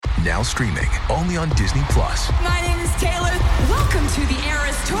Now streaming only on Disney Plus. My name is Taylor. Welcome to the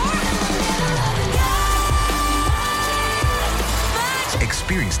Eras Tour.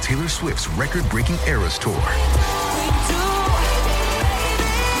 Experience Taylor Swift's record-breaking Eras Tour.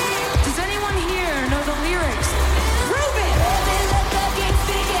 Does anyone here know the lyrics? Prove it!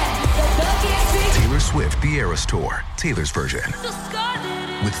 Taylor Swift, the Eras Tour, Taylor's version,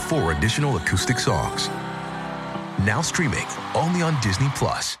 with 4 additional acoustic songs. Now streaming only on Disney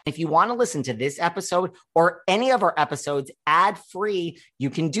Plus. If you want to listen to this episode or any of our episodes ad-free, you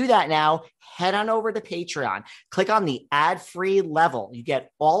can do that now. Head on over to Patreon. Click on the ad-free level. You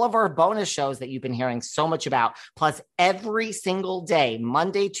get all of our bonus shows that you've been hearing so much about. Plus, every single day,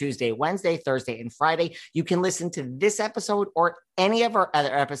 Monday, Tuesday, Wednesday, Thursday, and Friday, you can listen to this episode or any of our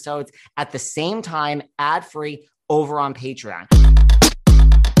other episodes at the same time, ad-free, over on Patreon.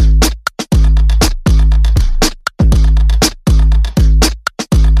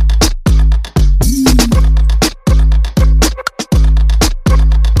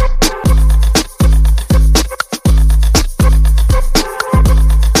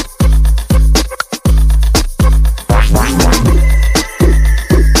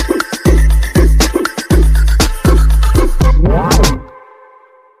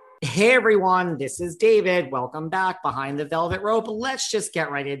 Hey everyone, this is David. Welcome back behind the velvet rope. Let's just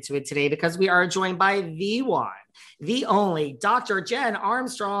get right into it today because we are joined by the one, the only Dr. Jen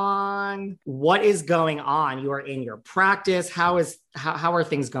Armstrong. What is going on? You are in your practice. How are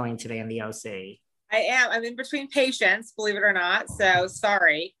things going today in the OC? I'm in between patients, believe it or not. So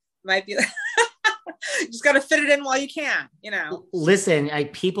sorry, might be. Just got to fit it in while you can, Listen,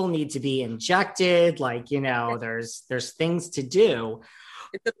 people need to be injected. There's things to do.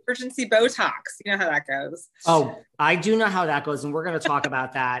 It's emergency Botox. You know how that goes. Oh, I do know how that goes. And we're going to talk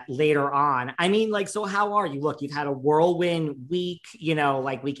about that later on. I mean, so how are you? Look, you've had a whirlwind week, week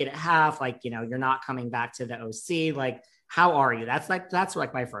and a half, you're not coming back to the OC. How are you? That's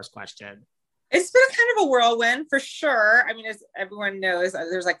my first question. It's been kind of a whirlwind for sure. I mean, as everyone knows,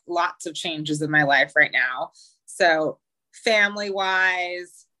 there's lots of changes in my life right now. So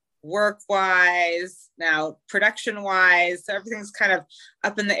family-wise, work-wise, now production-wise, so everything's kind of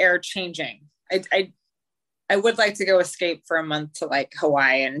up in the air changing. I would like to go escape for a month to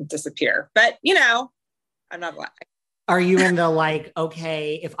Hawaii and disappear, but I'm not allowed. Are you in the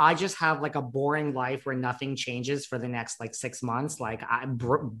okay, if I just have a boring life where nothing changes for the next 6 months,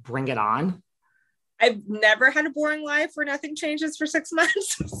 bring it on? I've never had a boring life where nothing changes for 6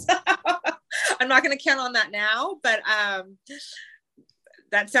 months. So I'm not going to count on that now, but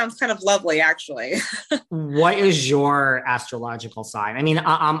that sounds kind of lovely, actually. What is your astrological sign? I mean,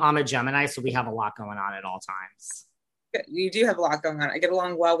 I'm a Gemini, so we have a lot going on at all times. You do have a lot going on. I get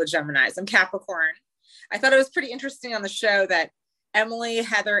along well with Geminis. I'm Capricorn. I thought it was pretty interesting on the show that Emily,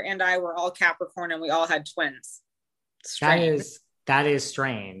 Heather, and I were all Capricorn, and we all had twins. Strange. That is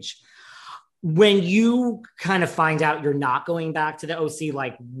strange. When you kind of find out you're not going back to the OC,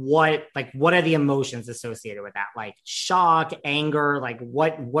 what are the emotions associated with that? Shock, anger,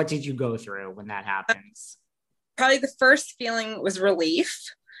 what did you go through when that happens? Probably the first feeling was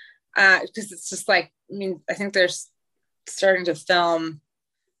relief. Because it's just I think they're starting to film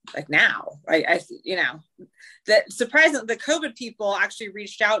now. That surprisingly, the COVID people actually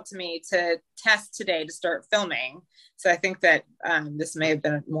reached out to me to test today to start filming. So I think that this may have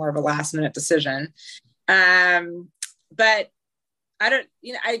been more of a last minute decision. But I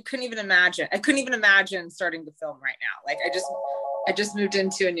couldn't even imagine starting to film right now. I just moved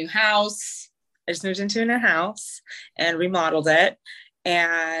into a new house. And remodeled it.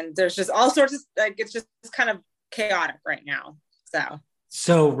 And there's just all sorts of, it's just kind of chaotic right now.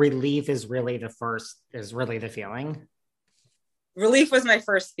 So relief is really the feeling. Relief was my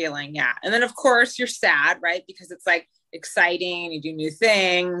first feeling. Yeah. And then of course you're sad, right? Because it's exciting. You do new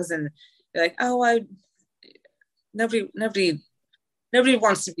things and you're nobody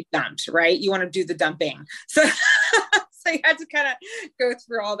wants to be dumped, right? You want to do the dumping. So you had to kind of go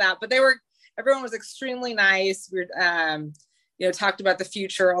through all that, but everyone was extremely nice. We were, talked about the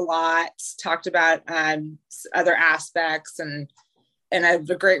future a lot, talked about other aspects and I have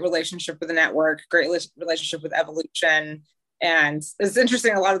a great relationship with the network, great relationship with Evolution. And it's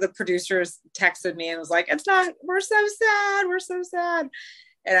interesting. A lot of the producers texted me and was like, we're so sad.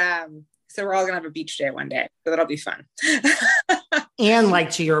 And so we're all going to have a beach day one day. So that'll be fun.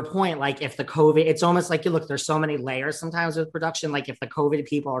 And to your point, if the COVID, it's almost look, there's so many layers sometimes with production. If the COVID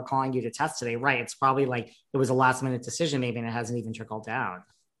people are calling you to test today, right? It's probably it was a last minute decision maybe, and it hasn't even trickled down.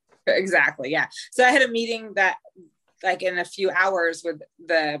 Exactly. Yeah. So I had a meeting that in a few hours with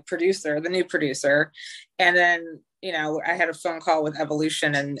the new producer. And then I had a phone call with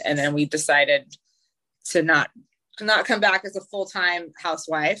Evolution, and then we decided to not come back as a full-time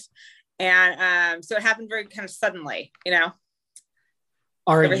housewife. And so it happened very kind of suddenly,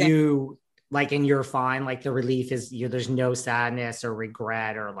 Are everything. you like, and you're fine? Like the relief is there's no sadness or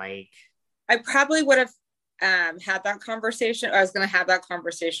regret or like. I probably would have had that conversation. I was going to have that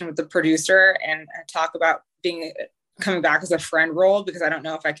conversation with the producer and talk about coming back as a friend role, because I don't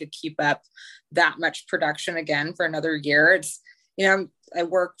know if I could keep up that much production again for another year. It's, I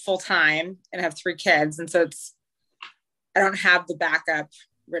work full time and have 3 kids. And so I don't have the backup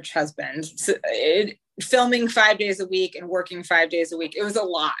rich husband. So filming 5 days a week and working 5 days a week, it was a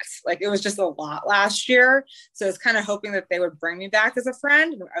lot. Like it was just a lot last year. So I was kind of hoping that they would bring me back as a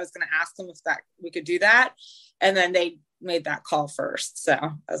friend. I was going to ask them if we could do that. And then they made that call first. So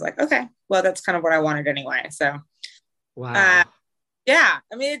I was like, okay, well, that's kind of what I wanted anyway. So, wow. Yeah,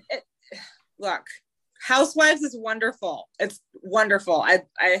 I mean, look, Housewives is wonderful. It's wonderful. I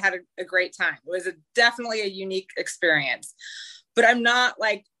had a great time. It was definitely a unique experience, but I'm not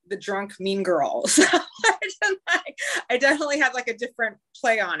like the drunk mean girl. So I definitely had like a different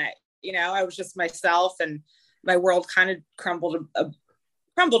play on it. I was just myself, and my world kind of crumbled a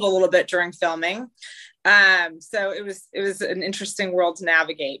little bit during filming. So it was an interesting world to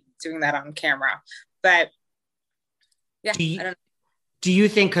navigate doing that on camera, but yeah, I don't know. Do you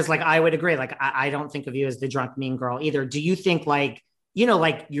think, because like I would agree, like I don't think of you as the drunk mean girl either. Do you think like,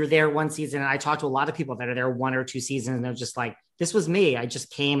 like you're there one season, and I talk to a lot of people that are there 1 or 2 seasons, and they're just like, this was me. I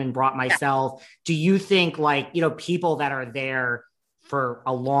just came and brought myself. Yeah. Do you think like, people that are there for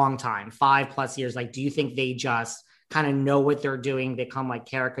a long time, 5+ years, like, do you think they just kind of know what they're doing? They become like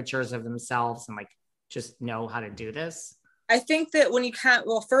caricatures of themselves and like just know how to do this? I think that when you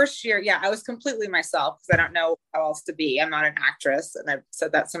first year, yeah, I was completely myself because I don't know how else to be. I'm not an actress, and I've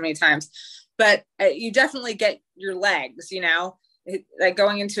said that so many times, but you definitely get your legs, like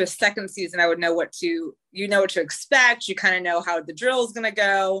going into a second season, I would know what to expect. You kind of know how the drill is going to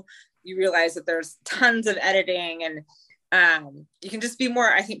go. You realize that there's tons of editing, and you can just be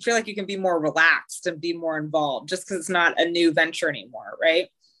more, feel like you can be more relaxed and be more involved just because it's not a new venture anymore. Right.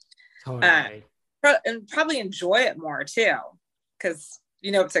 Totally. And probably enjoy it more too, because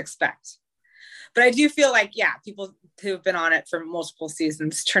you know what to expect. But I do feel like, yeah, people who have been on it for multiple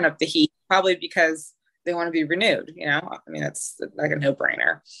seasons turn up the heat, probably because they want to be renewed. I mean, it's like a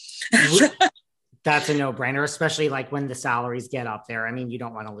no-brainer. That's a no-brainer, especially like when the salaries get up there. I mean, you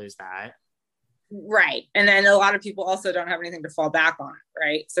don't want to lose that. Right. And then a lot of people also don't have anything to fall back on.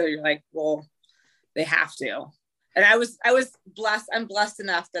 Right. So you're like, well, they have to. And I was blessed. I'm blessed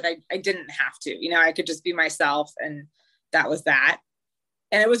enough that I didn't have to, I could just be myself, and that was that.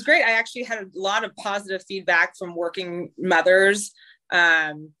 And it was great. I actually had a lot of positive feedback from working mothers,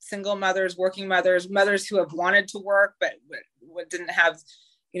 single mothers, working mothers who have wanted to work, but didn't have,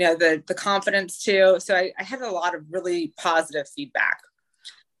 the confidence to. So I had a lot of really positive feedback.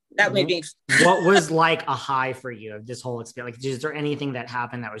 That made me. What was like a high for you of this whole experience? Like, is there anything that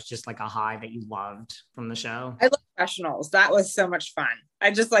happened that was just like a high that you loved from the show? I love professionals. That was so much fun.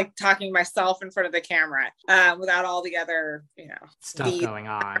 I just like talking myself in front of the camera without all the other, stuff going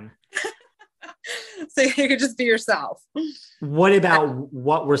on. So you could just be yourself.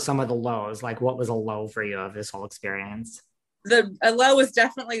 What were some of the lows? Like, what was a low for you of this whole experience? A low was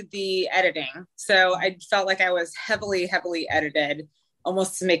definitely the editing. So I felt like I was heavily, heavily edited,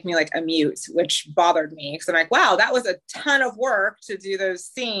 almost to make me like a mute, which bothered me because I'm like, wow, that was a ton of work to do those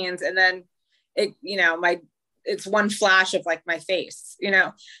scenes. And then it, it's one flash of like my face,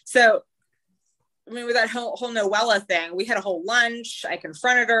 So, I mean, with that whole Noella thing, we had a whole lunch. I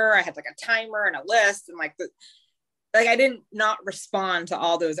confronted her. I had like a timer and a list, and like I didn't not respond to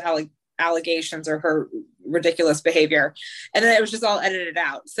all those allegations or her ridiculous behavior. And then it was just all edited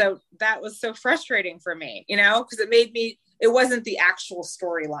out. So that was so frustrating for me, because it wasn't the actual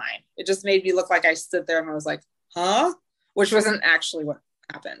storyline. It just made me look like I stood there and I was like, huh? Which wasn't actually what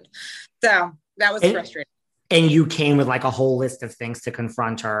happened. So that was frustrating. And you came with like a whole list of things to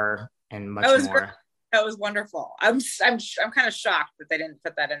confront her and much more. Great. That was wonderful. I'm kind of shocked that they didn't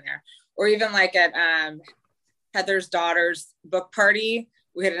put that in there. Or even like at Heather's daughter's book party,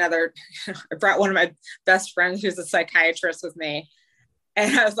 we had I brought one of my best friends who's a psychiatrist with me.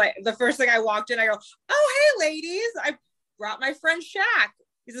 And I was like, the first thing I walked in, I go, oh, hey ladies, I brought my friend Shaq.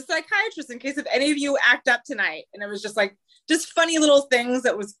 He's a psychiatrist in case if any of you act up tonight. And it was just like, just funny little things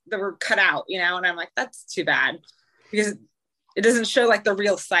that were cut out, and I'm like, that's too bad because it doesn't show like the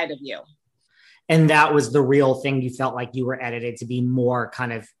real side of you. And that was the real thing. You felt like you were edited to be more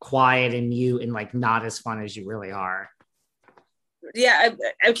kind of quiet and mute and like not as fun as you really are. Yeah.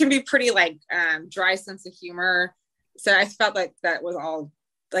 I can be pretty like dry sense of humor. So I felt like that was all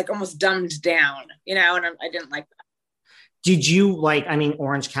like almost dumbed down, and I didn't like that. Did you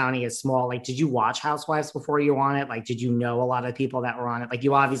Orange County is small. Like, did you watch Housewives before you were on it? Like, did you know a lot of people that were on it? Like,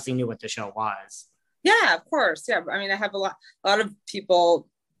 you obviously knew what the show was. Yeah, of course. Yeah. I mean, I have a lot of people,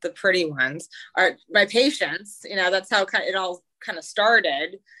 the pretty ones are my patients, that's how it all kind of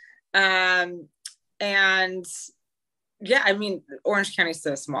started. And yeah, I mean, Orange County is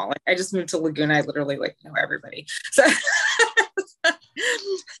so small. Like, I just moved to Laguna. I literally know everybody. So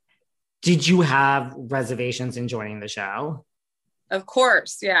did you have reservations in joining the show? Of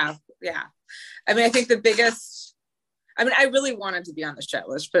course. Yeah. Yeah. I mean, I think I really wanted to be on the show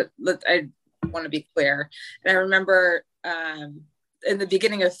list, but I want to be clear. And I remember in the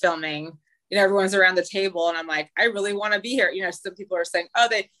beginning of filming, everyone's around the table and I'm like, I really want to be here. Some people are saying, oh,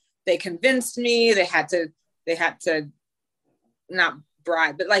 they convinced me. They had to not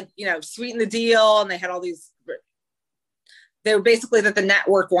bribe, but sweeten the deal. And they had all these, they were basically that the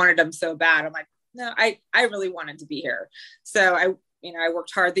network wanted them so bad. I'm like, no, I really wanted to be here. So I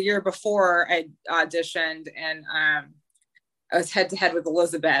worked hard the year before I auditioned, and I was head to head with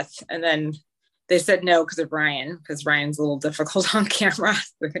Elizabeth, and then they said no because of Ryne, because Ryan's a little difficult on camera,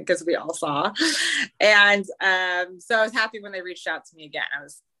 because we all saw. And so I was happy when they reached out to me again. I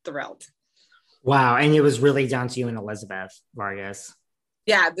was thrilled. Wow. And it was really down to you and Elizabeth Vargas.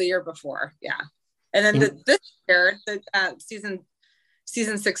 Yeah, the year before. Yeah. And then this year, the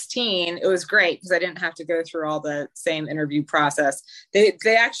season 16, it was great because I didn't have to go through all the same interview process. They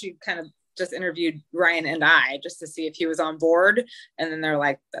actually kind of just interviewed Ryne and I just to see if he was on board. And then they're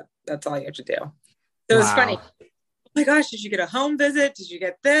like, that's all you have to do. So it was funny. Oh my gosh, did you get a home visit? Did you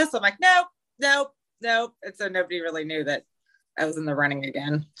get this? I'm like, nope. And so nobody really knew that I was in the running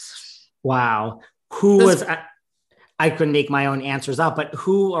again. Wow. I couldn't make my own answers up, but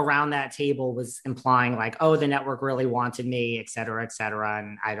who around that table was implying like, oh, the network really wanted me, et cetera, et cetera.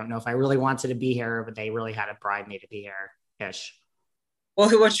 And I don't know if I really wanted to be here, but they really had to bribe me to be here ish. Well,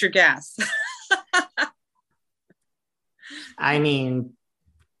 what's your guess? I mean,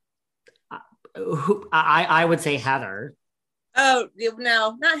 I would say Heather. Oh,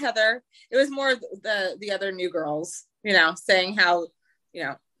 no, not Heather. It was more the other new girls, saying how,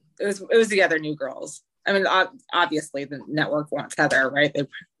 it was the other new girls. I mean, obviously the network wants Heather, right?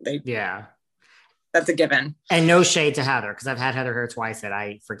 They yeah, that's a given. And no shade to Heather, because I've had Heather here twice and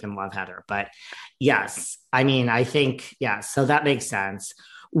I freaking love Heather. But yes, I mean, I think, yeah, so that makes sense.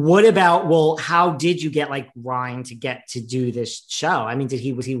 What about, how did you get Ryne to get to do this show? I mean,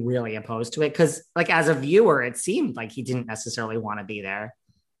 was he really opposed to it? Because as a viewer, it seemed like he didn't necessarily want to be there.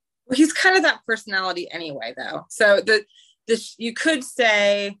 Well, he's kind of that personality anyway, though. So you could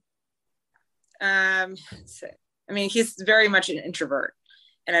say, I mean, he's very much an introvert,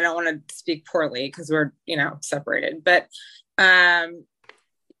 and I don't want to speak poorly because we're, separated, but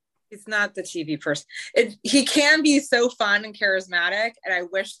he's not the TV person. He can be so fun and charismatic, and I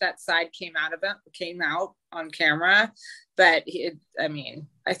wish that side came out on camera, but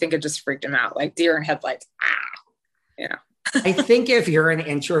I think it just freaked him out, like deer in headlights. I think if you're an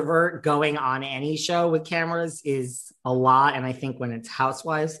introvert, going on any show with cameras is a lot. And I think when it's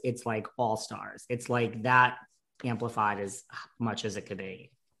Housewives, it's like all stars. It's like that amplified as much as it could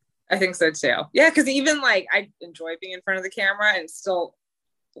be. I think so too. Yeah, because even I enjoy being in front of the camera, and still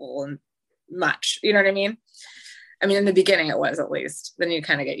much. You know what I mean? I mean, in the beginning it was, at least. Then you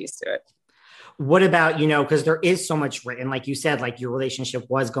kind of get used to it. What about, because there is so much written, like you said, your relationship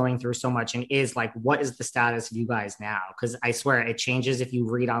was going through so much, and is what is the status of you guys now? Because I swear it changes if you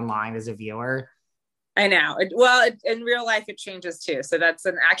read online as a viewer. I know. In real life, it changes too. So that's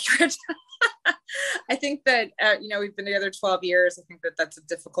an accurate. I think that, we've been together 12 years. I think that that's a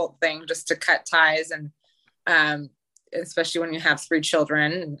difficult thing, just to cut ties, and especially when you have 3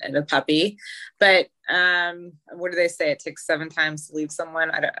 children and a puppy. But what do they say? It takes 7 times to leave someone.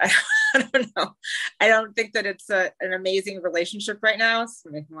 I don't know. I don't think that it's an amazing relationship right now. It's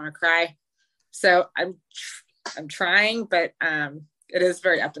making me want to cry. So I'm trying, but it is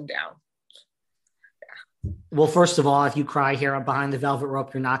very up and down. Well, first of all, if you cry here on Behind the Velvet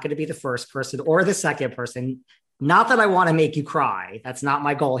Rope, you're not going to be the first person or the second person. Not that I want to make you cry. That's not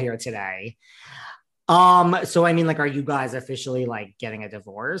my goal here today. So I mean, are you guys officially getting a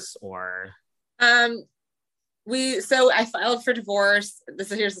divorce, or? So I filed for divorce.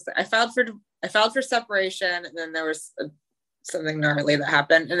 I filed for separation, and then there was something gnarly that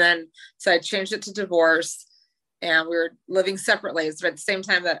happened, and then so I changed it to divorce, and we were living separately. But at the same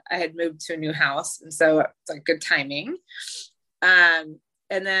time that I had moved to a new house, and so it's good timing. And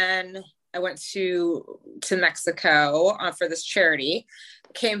then I went to Mexico for this charity,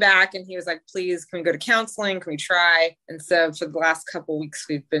 came back and he was like, please, can we go to counseling? Can we try? And so for the last couple of weeks,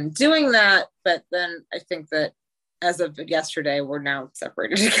 we've been doing that. But then I think that as of yesterday, we're now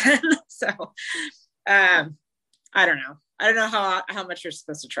separated again. So I don't know. I don't know how much you're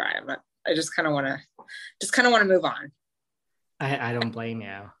supposed to try. I just kind of want to move on. I don't blame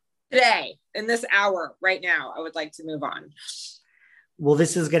you. Today, in this hour, right now, I would like to move on. Well,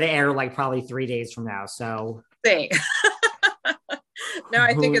 this is going to air like probably 3 days from now. So no,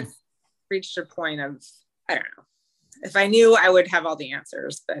 I think it's reached a point of, I don't know. If I knew, I would have all the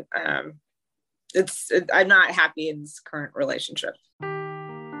answers, but I'm not happy in this current relationship.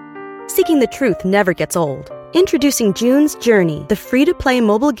 Seeking the truth never gets old. Introducing June's Journey, the free-to-play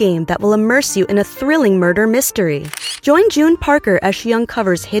mobile game that will immerse you in a thrilling murder mystery. Join June Parker as she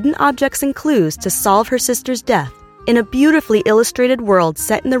uncovers hidden objects and clues to solve her sister's death in a beautifully illustrated world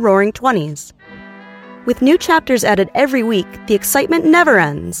set in the Roaring '20s. With new chapters added every week, the excitement never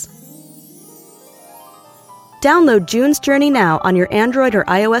ends. Download June's Journey now on your Android or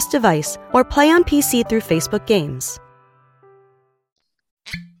iOS device, or play on PC through Facebook Games.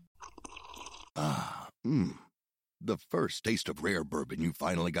 The first taste of rare bourbon you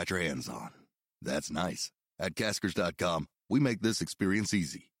finally got your hands on. That's nice. At Caskers.com, we make this experience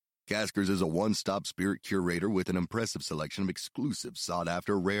easy. Caskers is a one-stop spirit curator with an impressive selection of exclusive,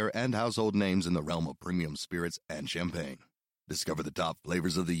 sought-after, rare, and household names in the realm of premium spirits and champagne. Discover the top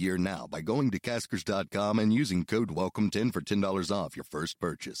flavors of the year now by going to Caskers.com and using code WELCOME10 for $10 off your first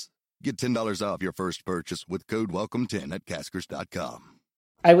purchase. Get $10 off your first purchase with code WELCOME10 at Caskers.com.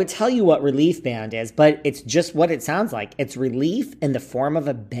 I would tell you what relief band is, but it's just what it sounds like. It's relief in the form of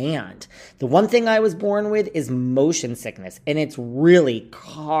a band. The one thing I was born with is motion sickness, and it's really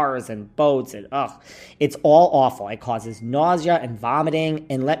cars and boats and it's all awful. It causes nausea and vomiting,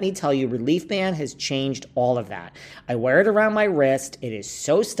 and let me tell you, Relief Band has changed all of that. I wear it around my wrist. It is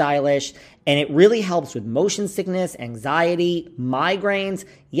so stylish, and it really helps with motion sickness, anxiety, migraines.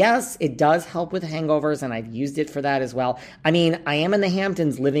 Yes, it does help with hangovers, and I've used it for that as well. I mean, I am in the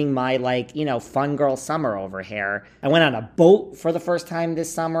Hamptons living my, fun girl summer over here. I went on a boat for the first time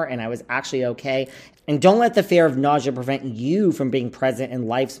this summer, and I was actually okay. And don't let the fear of nausea prevent you from being present in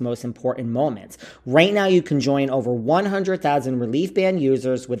life's most important moments. Right now, you can join over 100,000 Relief Band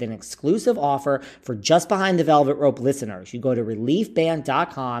users with an exclusive offer for Just Behind the Velvet Rope listeners. You go to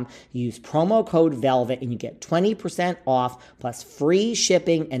reliefband.com, use promo code VELVET, and you get 20% off plus free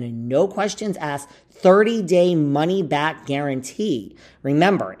shipping and a no questions asked 30-day money-back guarantee.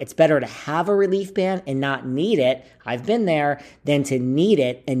 Remember, it's better to have a Relief Band and not need it, I've been there, than to need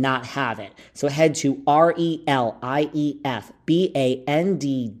it and not have it. So head to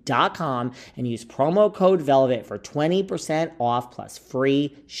reliefband.com and use promo code VELVET for 20% off plus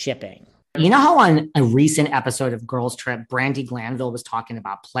free shipping. You know how on a recent episode of Girls Trip, Brandi Glanville was talking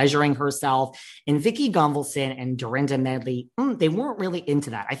about pleasuring herself, and Vicki Gunvalson and Dorinda Medley, they weren't really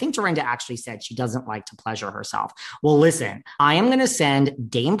into that. I think Dorinda actually said she doesn't like to pleasure herself. Well, listen, I am going to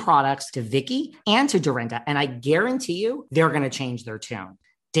send Dame products to Vicki and to Dorinda, and I guarantee you they're going to change their tune.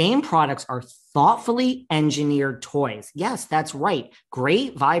 Dame products are thoughtfully engineered toys. Yes, that's right.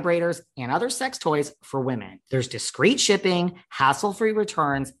 Great vibrators and other sex toys for women. There's discreet shipping, hassle-free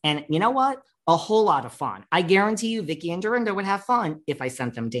returns, and you know what? A whole lot of fun. I guarantee you Vicki and Dorinda would have fun if I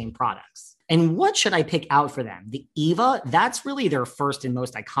sent them Dame products. And what should I pick out for them? The Eva, that's really their first and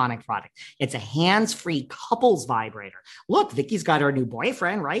most iconic product. It's a hands-free couples vibrator. Look, Vicki's got her new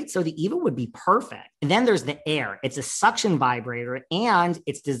boyfriend, right? So the Eva would be perfect. And then there's the Air. It's a suction vibrator, and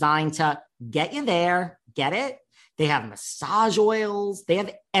it's designed to get you there. Get it? They have massage oils. They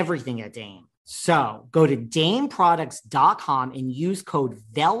have everything at Dame. So go to dameproducts.com and use code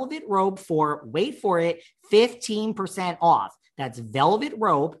VELVETROPE for, wait for it, 15% off. That's Velvet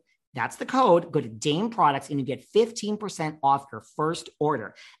Rope. That's the code. Go to Dame Products and you get 15% off your first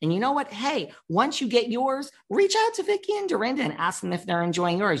order. And you know what? Hey, once you get yours, reach out to Vicki and Dorinda and ask them if they're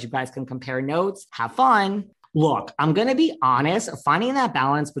enjoying yours. You guys can compare notes, have fun. Look, I'm going to be honest, finding that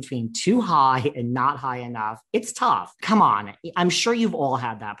balance between too high and not high enough, it's tough. Come on. I'm sure you've all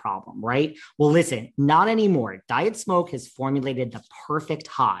had that problem, right? Well, listen, not anymore. Diet Smoke has formulated the perfect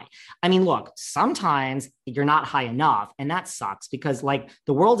high. I mean, look, sometimes you're not high enough, and that sucks because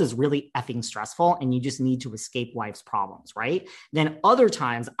the world is really effing stressful and you just need to escape life's problems, right? Then other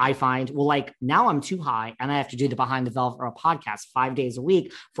times I find, now I'm too high and I have to do the Behind the Velvet Rope podcast 5 days a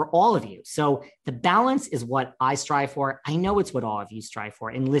week for all of you. So the balance is what I strive for. I know it's what all of you strive for.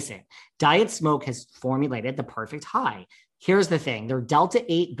 And listen, Diet Smoke has formulated the perfect high. Here's the thing. Their Delta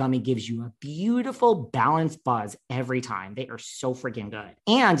 8 gummy gives you a beautiful balanced buzz every time. They are so freaking good.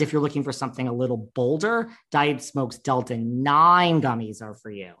 And if you're looking for something a little bolder, Diet Smoke's Delta 9 gummies are for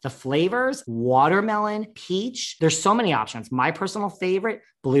you. The flavors, watermelon, peach. There's so many options. My personal favorite,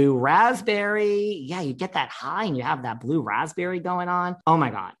 blue raspberry. Yeah, you get that high and you have that blue raspberry going on. Oh my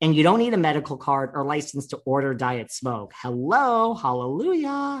God. And you don't need a medical card or license to order Diet Smoke. Hello,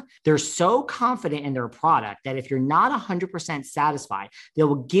 hallelujah. They're so confident in their product that if you're not 100% satisfied, they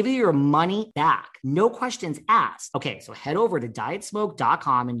will give you your money back. No questions asked. Okay, so head over to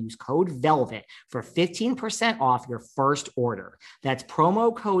dietsmoke.com and use code VELVET for 15% off your first order. That's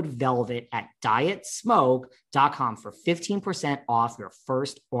promo code VELVET at dietsmoke.com for 15% off your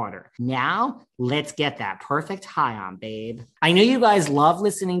first order. Now, let's get that perfect high on, babe. I know you guys love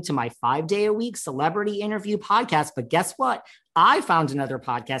listening to my 5-day-a-week celebrity interview podcast, but guess what? I found another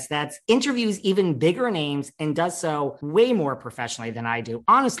podcast that interviews even bigger names and does so way more professionally than I do.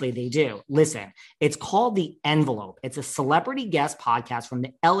 Honestly, they do. Listen, it's called The Envelope. It's a celebrity guest podcast from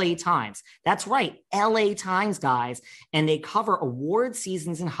the LA Times. That's right, LA Times, guys. And they cover award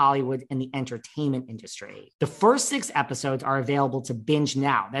seasons in Hollywood and the entertainment industry. The first 6 episodes are available to binge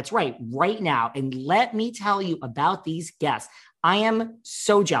now. That's right now. And let me tell you about these guests. I am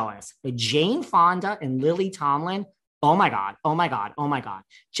so jealous. Jane Fonda and Lily Tomlin. Oh my God. Oh my God. Oh my God.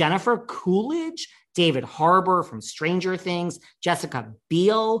 Jennifer Coolidge, David Harbour from Stranger Things, Jessica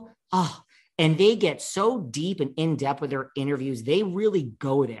Biel. Oh, and they get so deep and in depth with their interviews. They really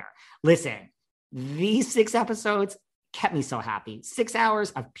go there. Listen, these 6 episodes kept me so happy. 6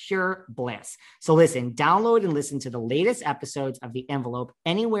 hours of pure bliss. So listen, download and listen to the latest episodes of The Envelope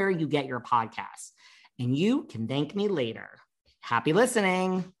anywhere you get your podcasts. And you can thank me later. Happy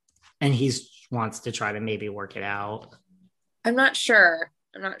listening. And he wants to try to maybe work it out. I'm not sure.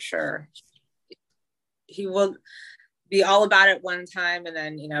 He will be all about it one time and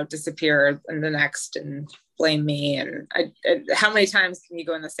then, disappear in the next and blame me. And how many times can you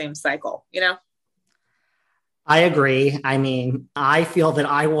go in the same cycle, I agree. I mean, I feel that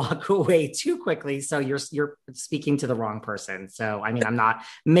I walk away too quickly. So you're speaking to the wrong person. So, I mean, I'm not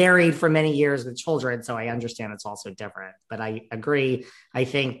married for many years with children, so I understand it's also different, but I agree. I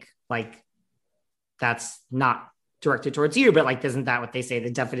think that's not directed towards you, but isn't that what they say?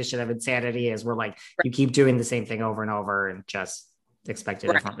 The definition of insanity is where you keep doing the same thing over and over and just expect a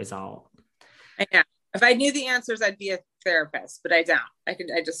different result. I know. If I knew the answers, I'd be a therapist, but I don't. I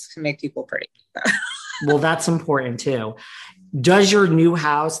just can make people pretty. Well, that's important too. Does your new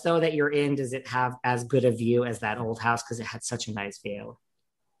house though that you're in, does it have as good a view as that old house? Because it had such a nice view.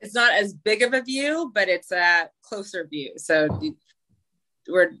 It's not as big of a view, but it's a closer view. So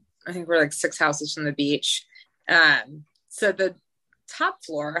I think we're 6 houses from the beach. So the top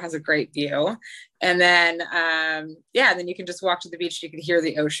floor has a great view. And then, then you can just walk to the beach. You can hear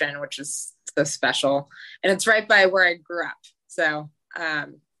the ocean, which is so special. And it's right by where I grew up. So,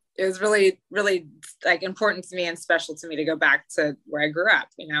 it was really, really important to me and special to me to go back to where I grew up,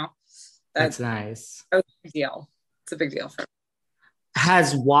 That's nice. A big deal. It's a big deal for me.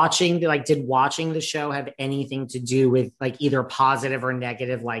 Did watching the show have anything to do with either positive or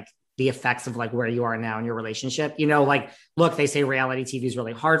negative, the effects of where you are now in your relationship? Look, they say reality TV is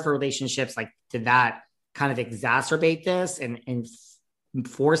really hard for relationships. Did that kind of exacerbate this and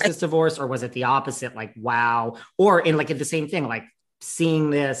force this divorce, or was it the opposite? Wow. Or in the same thing, seeing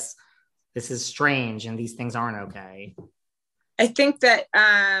this is strange and these things aren't okay. I think that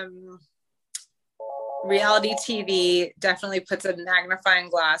reality TV definitely puts a magnifying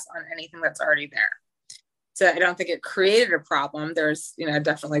glass on anything that's already there. So I don't think it created a problem. There's,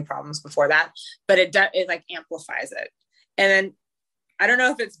 definitely problems before that, but it amplifies it. And then I don't know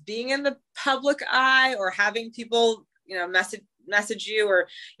if it's being in the public eye or having people, message you, or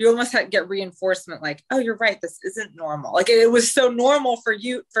you almost get reinforcement oh, you're right, this isn't normal. It was so normal for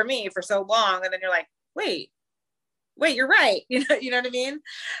me for so long, and then you're wait, you're right. You know what I mean?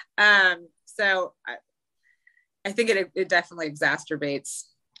 So I think it definitely exacerbates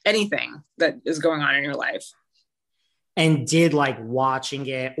anything that is going on in your life. And did watching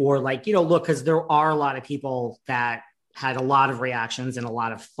it or look, because there are a lot of people that had a lot of reactions and a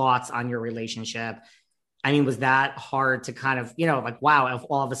lot of thoughts on your relationship. I mean, was that hard to kind of, wow, if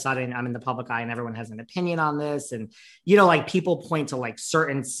all of a sudden I'm in the public eye and everyone has an opinion on this, and, people point to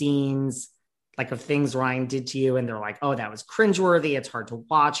certain scenes, of things Ryne did to you, and they're oh, that was cringeworthy. It's hard to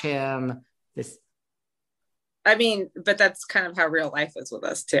watch him. I mean, but that's kind of how real life is with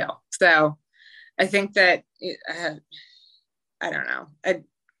us too. So I think that, I don't know.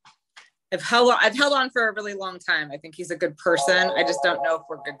 I've held on for a really long time. I think he's a good person. I just don't know if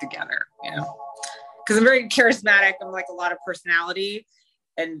we're good together, because I'm very charismatic. I'm like a lot of personality.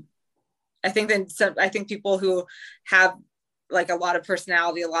 And I think people who have like a lot of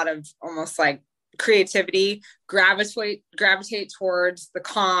personality, a lot of almost like creativity, gravitate towards the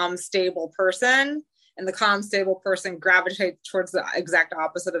calm, stable person, and the calm, stable person gravitates towards the exact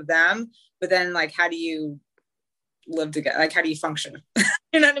opposite of them. But then like, how do you live together? Like, how do you function?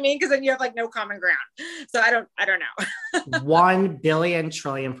 You know what I mean? Because then you have like no common ground. So I don't know. 1 billion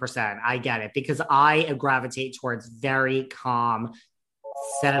trillion %. I get it, because I gravitate towards very calm,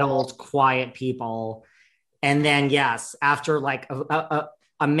 settled, quiet people. And then, yes, after like a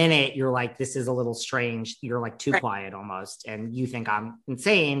minute, you're like, this is a little strange. You're like too quiet almost. And you think I'm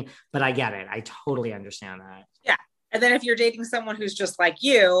insane, but I get it. I totally understand that. Yeah. And then if you're dating someone who's just like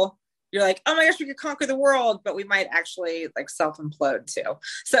you're like, oh my gosh, we could conquer the world, but we might actually like self-implode too.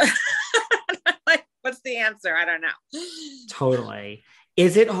 So like, what's the answer? I don't know. Totally.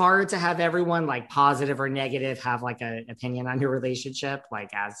 Is it hard to have everyone like positive or negative have like an opinion on your relationship, like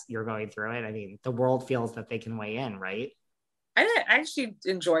as you're going through it? I mean, the world feels that they can weigh in, right? I actually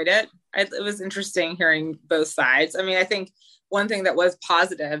enjoyed it. It was interesting hearing both sides. I mean, I think one thing that was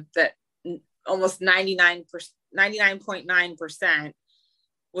positive that almost 99.9%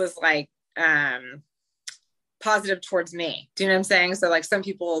 was like positive towards me. Do you know what I'm saying? So like some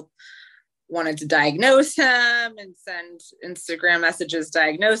people wanted to diagnose him and send Instagram messages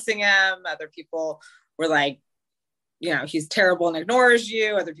diagnosing him. Other people were like, he's terrible and ignores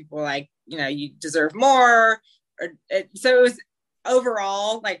you. Other people were like, you deserve more. So it was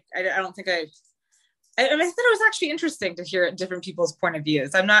overall, like, I don't think I thought it was actually interesting to hear different people's point of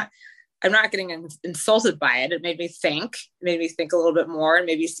views. I'm not getting insulted by it. It made me think a little bit more and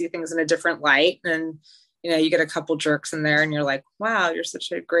maybe see things in a different light. And, you get a couple jerks in there and you're like, wow, you're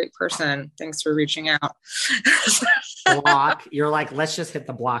such a great person. Thanks for reaching out. Block. You're like, let's just hit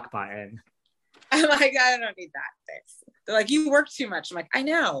the block button. I'm like, I don't need that. Thanks. They're like, you work too much. I'm like, I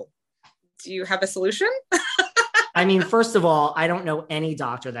know. Do you have a solution? I mean, first of all, I don't know any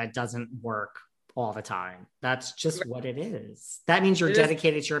doctor that doesn't work all the time. That's just what it is. That means you're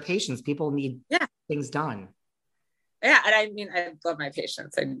dedicated to your patients. People need things done. Yeah. And I mean, I love my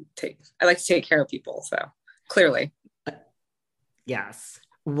patients. I like to take care of people. So clearly. Yes.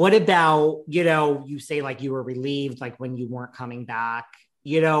 What about, you say like you were relieved, like when you weren't coming back,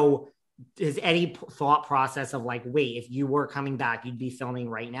 is any thought process of like, wait, if you were coming back, you'd be filming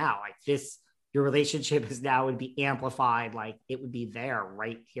right now. Like this, your relationship is now would be amplified. Like it would be there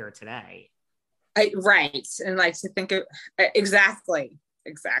right here today. Right. And like to think of exactly.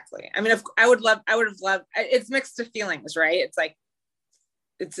 I mean, I would have loved, it's mixed feelings, right? It's like,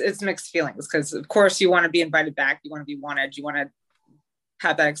 it's mixed feelings because of course you want to be invited back. You want to be wanted. You want to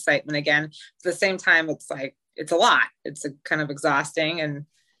have that excitement again. At the same time, it's like, it's a lot. It's a kind of exhausting. And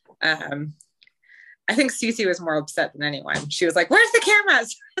I think Cece was more upset than anyone. She was like, where's the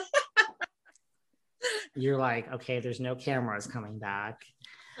cameras? You're like, okay, there's no cameras coming back.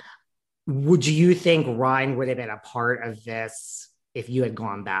 Would you think Ryne would have been a part of this if you had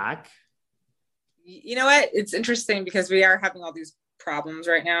gone back? You know what? It's interesting because we are having all these problems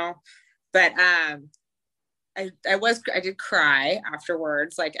right now, but I did cry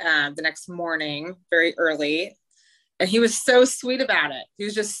afterwards, like the next morning, very early. And he was so sweet about it. He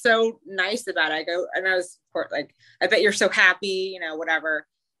was just so nice about it. I was like, I bet you're so happy, whatever.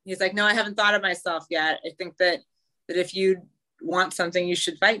 He's like, no, I haven't thought of myself yet. I think that if you want something, you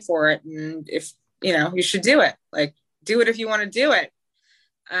should fight for it. And if, you should do it. Like, do it if you want to do it.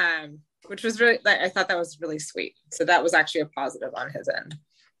 Which was really, I thought that was really sweet. So that was actually a positive on his end.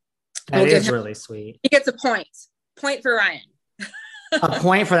 That is really sweet. He gets a point for Ryne. A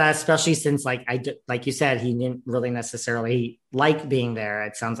point for that, especially since like you said, he didn't really necessarily like being there.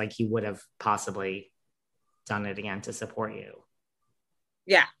 It sounds like he would have possibly done it again to support you.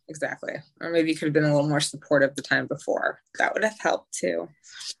 Yeah, exactly. Or maybe he could have been a little more supportive the time before. That would have helped too.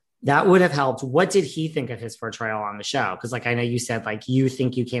 That would have helped. What did he think of his portrayal on the show? Because like, I know you said like, you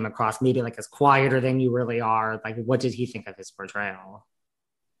think you came across maybe like as quieter than you really are. Like, what did he think of his portrayal?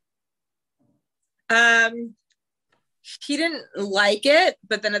 He didn't like it,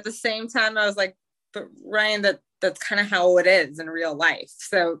 but then at the same time, I was like, but Ryne, that's kind of how it is in real life.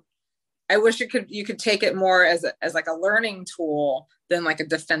 So I wish you could take it more as like a learning tool than like a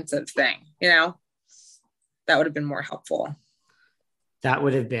defensive thing, that would have been more helpful. That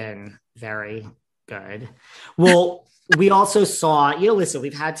would have been very good. Well, we also saw, listen,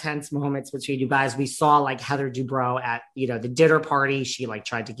 we've had tense moments between you guys. We saw like Heather Dubrow at, the dinner party. She like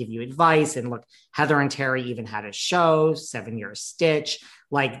tried to give you advice, and look, Heather and Terry even had a show, 7 Year Stitch.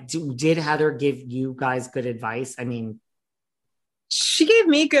 Like, did Heather give you guys good advice? I mean, She gave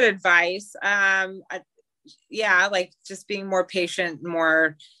me good advice. Like just being more patient,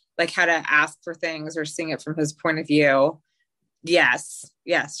 more like how to ask for things or seeing it from his point of view. Yes,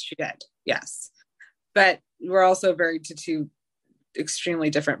 she did. Yes. But we're also married to two extremely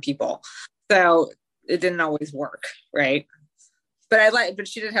different people. So it didn't always work. Right. But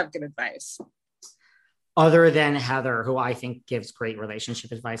she did have good advice. Other than Heather, who I think gives great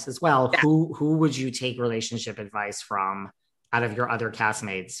relationship advice as well, yeah. Who would you take relationship advice from out of your other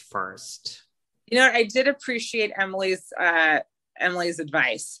castmates first? You know, I did appreciate Emily's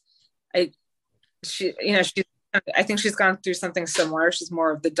advice. I think she's gone through something similar. She's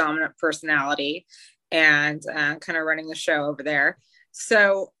more of the dominant personality and kind of running the show over there.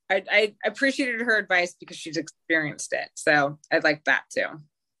 So I appreciated her advice because she's experienced it. So I like that too.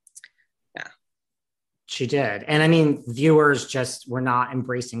 Yeah. She did. And I mean, viewers just were not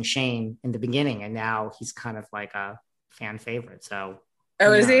embracing Shane in the beginning. And now he's kind of like a fan favorite. So.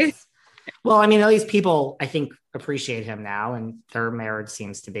 Oh, is he? Well, I mean, at least people, I think, appreciate him now. And their marriage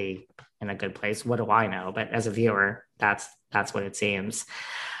seems to be in a good place. What do I know? But as a viewer, that's what it seems.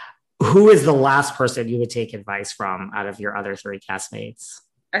 Who is the last person you would take advice from out of your other three castmates?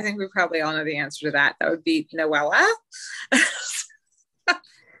 I think we probably all know the answer to that. That would be Noella.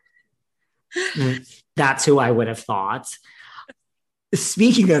 That's who I would have thought.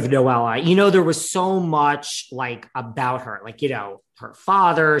 Speaking of Noella, there was so much like about her, like, her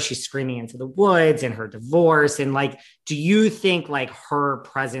father, she's screaming into the woods and her divorce. And like, do you think like her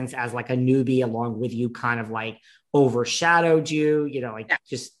presence as like a newbie along with you kind of like overshadowed you,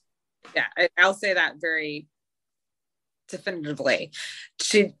 I'll say that very definitively.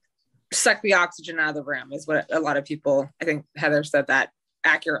 She sucked the oxygen out of the room is what a lot of people, I think Heather said that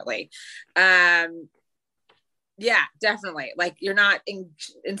accurately. Yeah, definitely. Like you're not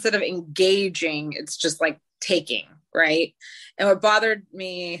instead of engaging, it's just like taking, right? And what bothered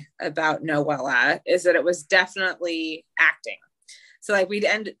me about Noella is that it was definitely acting. So like we'd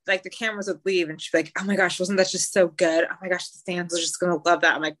end, like the cameras would leave and she'd be like, oh my gosh, wasn't that just so good? Oh my gosh, the fans are just going to love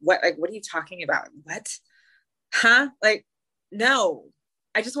that. I'm like, what are you talking about? What? Huh? Like, no,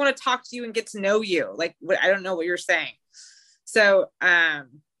 I just want to talk to you and get to know you. Like, I don't know what you're saying. So, I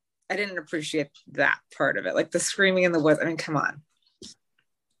didn't appreciate that part of it. Like the screaming in the woods. I mean, come on.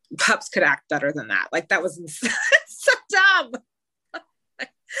 Pups could act better than that. Like that was so dumb. It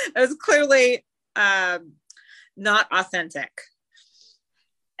was clearly not authentic.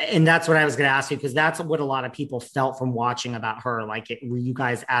 And that's what I was going to ask you, because that's what a lot of people felt from watching about her. Like, were you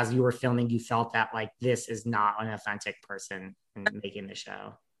guys, as you were filming, you felt that like this is not an authentic person in making the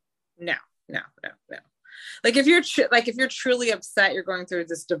show? No. Like if you're truly upset, you're going through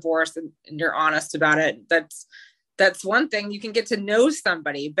this divorce and you're honest about it. That's one thing. You can get to know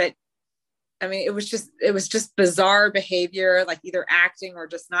somebody, but I mean, it was just bizarre behavior, like either acting or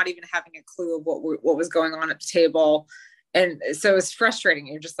just not even having a clue of what was going on at the table. And so it's frustrating.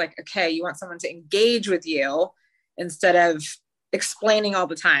 You're just like, okay, you want someone to engage with you instead of explaining all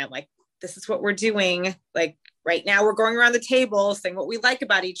the time. Like, this is what we're doing. Like right now we're going around the table saying what we like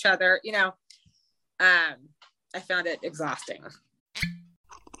about each other. I found it exhausting.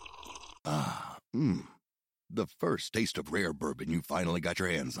 The first taste of rare bourbon you finally got your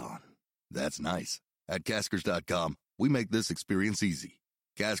hands on. That's nice. At Caskers.com, we make this experience easy.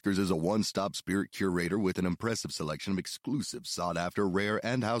 Caskers is a one-stop spirit curator with an impressive selection of exclusive, sought-after, rare,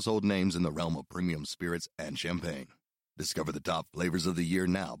 and household names in the realm of premium spirits and champagne. Discover the top flavors of the year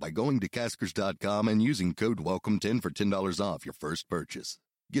now by going to Caskers.com and using code WELCOME10 for $10 off your first purchase.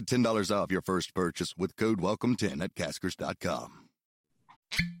 Get $10 off your first purchase with code WELCOME10 at Caskers.com.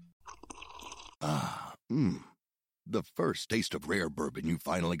 The first taste of rare bourbon you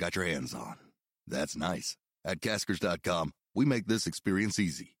finally got your hands on. That's nice. At Caskers.com, we make this experience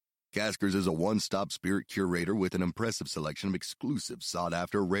easy. Caskers is a one-stop spirit curator with an impressive selection of exclusive,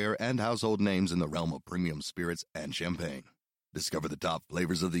 sought-after, rare, and household names in the realm of premium spirits and champagne. Discover the top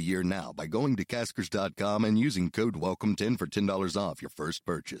flavors of the year now by going to Caskers.com and using code WELCOME10 for $10 off your first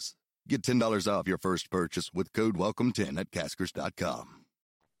purchase. Get $10 off your first purchase with code WELCOME10 at Caskers.com.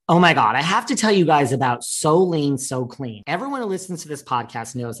 Oh my God, I have to tell you guys about So Lean, So Clean. Everyone who listens to this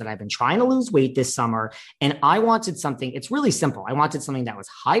podcast knows that I've been trying to lose weight this summer, and I wanted something, it's really simple. I wanted something that was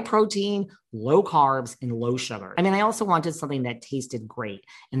high protein, low carbs, and low sugar. I mean, I also wanted something that tasted great.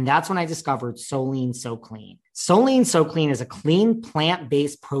 And that's when I discovered So Lean, So Clean. So Lean, So Clean is a clean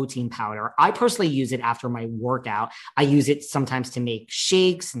plant-based protein powder. I personally use it after my workout. I use it sometimes to make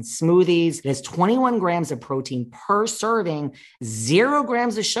shakes and smoothies. It has 21 grams of protein per serving, 0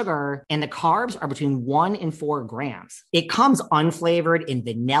 grams of sugar, and the carbs are between 1 and 4 grams. It comes unflavored in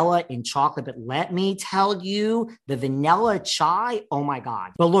vanilla and chocolate, but let me tell you, the vanilla chai, oh my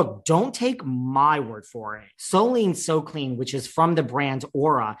God. But look, don't take my word for it. So Lean, So Clean, which is from the brand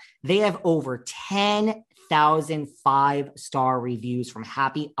Aura, they have over 10,000 5-star reviews from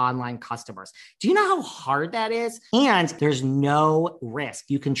happy online customers. Do you know how hard that is? And there's no risk.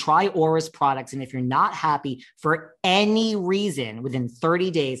 You can try Aura's products, and if you're not happy for any reason, within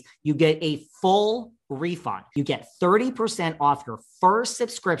 30 days, you get a full refund. You get 30% off your first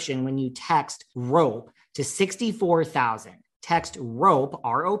subscription when you text ROPE to 64,000. Text ROPE,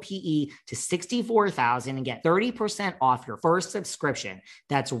 ROPE, to 64,000 and get 30% off your first subscription.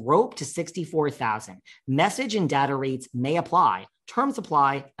 That's ROPE to 64,000. Message and data rates may apply. Terms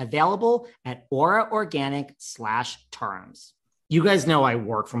apply. Available at auraorganic/terms. You guys know I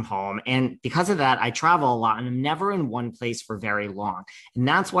work from home, and because of that, I travel a lot and I'm never in one place for very long. And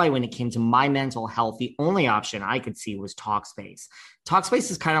that's why when it came to my mental health, the only option I could see was Talkspace.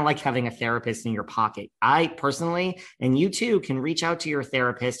 Talkspace is kind of like having a therapist in your pocket. I personally, and you too, can reach out to your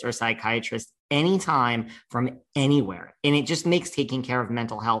therapist or psychiatrist anytime from anywhere. And it just makes taking care of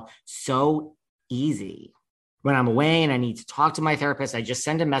mental health so easy. When I'm away and I need to talk to my therapist, I just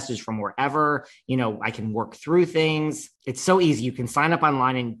send a message from wherever, I can work through things. It's so easy. You can sign up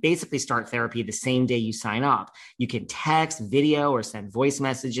online and basically start therapy the same day you sign up. You can text, video, or send voice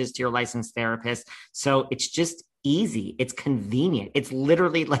messages to your licensed therapist. So it's just easy. It's convenient. It's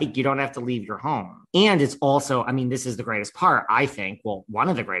literally like you don't have to leave your home. And it's also, this is the greatest part, I think. Well, one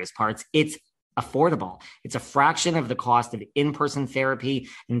of the greatest parts, it's affordable. It's a fraction of the cost of in-person therapy.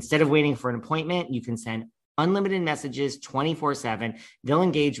 Instead of waiting for an appointment, you can send unlimited messages 24/7. They'll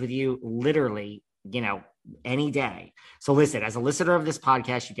engage with you literally, any day. So listen, as a listener of this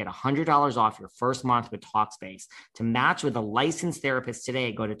podcast, you get $100 off your first month with Talkspace. To match with a licensed therapist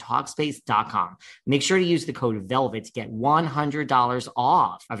today, go to Talkspace.com. Make sure to use the code VELVET to get $100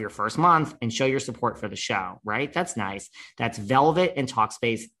 off of your first month and show your support for the show, right? That's nice. That's Velvet and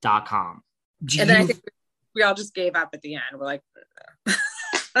Talkspace.com. And then I think we all just gave up at the end. We're like,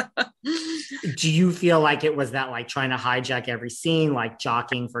 do you feel like it was that like trying to hijack every scene, like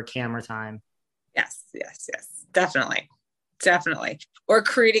jockeying for camera time? Yes, definitely. Or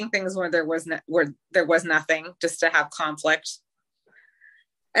creating things where there was nothing, just to have conflict.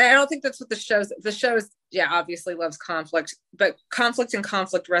 And I don't think that's what the shows, obviously loves conflict, but conflict and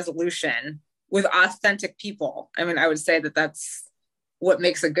conflict resolution with authentic people. I would say that that's what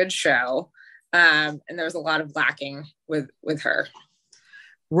makes a good show. And there was a lot of lacking with her.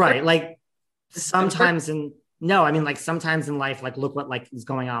 Right. Like sometimes sometimes in life, like look what like is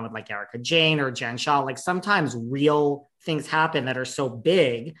going on with like Erica Jane or Jen Shaw. Like sometimes real things happen that are so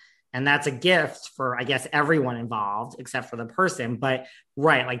big, and that's a gift for, I guess, everyone involved except for the person. But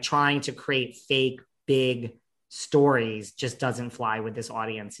right, like trying to create fake big stories just doesn't fly with this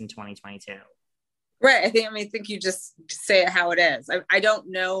audience in 2022. Right. I think you just say it how it is. I don't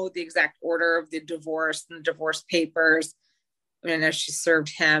know the exact order of the divorce and the divorce papers. I know she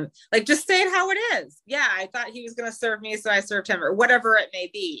served him. Like, just say it how it is. Yeah, I thought he was going to serve me, so I served him, or whatever it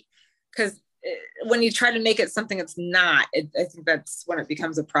may be. Because when you try to make it something it's not, I think that's when it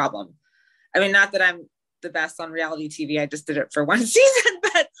becomes a problem. Not that I'm the best on reality TV. I just did it for one season,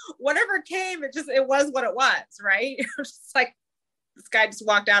 but whatever came, it was what it was, right? It was just like, this guy just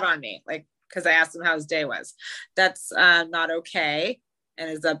walked out on me, like, because I asked him how his day was. That's not okay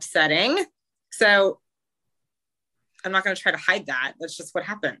and is upsetting. So I'm not going to try to hide that. That's just what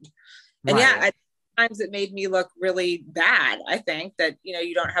happened. And right. At times it made me look really bad. I think that,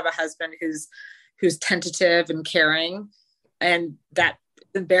 you don't have a husband who's tentative and caring, and that's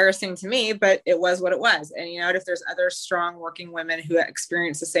embarrassing to me, but it was what it was. And if there's other strong working women who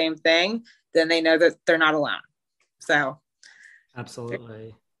experience the same thing, then they know that they're not alone. So.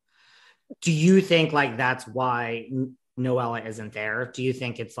 Absolutely. Do you think like that's why Noella isn't there? Do you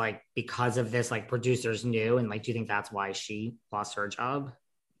think it's like because of this, like producers knew, and like, do you think that's why she lost her job?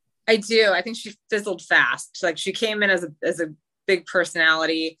 I do. I think she fizzled fast. Like, she came in as a big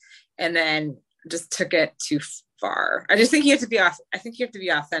personality and then just took it too far. I just think you have to be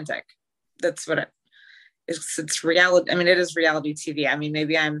authentic. That's what it's reality. It is reality TV.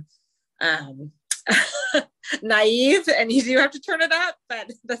 Maybe I'm naive and you do have to turn it up, but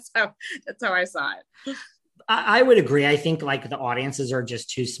that's how I saw it. I would agree. I think like the audiences are just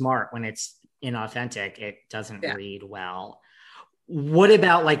too smart when it's inauthentic. It doesn't read well. What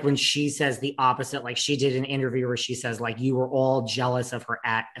about like when she says the opposite? Like she did an interview where she says like you were all jealous of her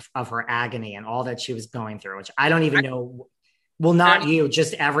agony and all that she was going through, which I don't even know. Well, not you,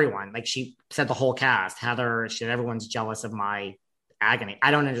 just everyone. Like she said the whole cast, Heather, she said everyone's jealous of my agony.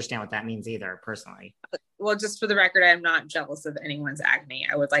 I don't understand what that means either, personally. Well, just for the record, I am not jealous of anyone's agony.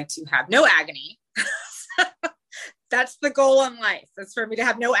 I would like to have no agony. That's the goal in life. It's for me to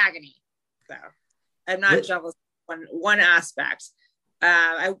have no agony. So I'm not jealous of one aspect.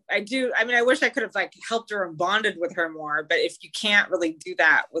 I do. I mean, I wish I could have like helped her and bonded with her more, but if you can't really do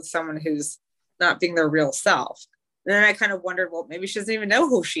that with someone who's not being their real self, then I kind of wondered, well, maybe she doesn't even know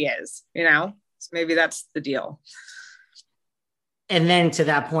who she is, you know? So maybe that's the deal. And then to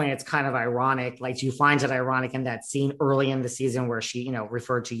that point, it's kind of ironic. Like, do you find it ironic in that scene early in the season where she, you know,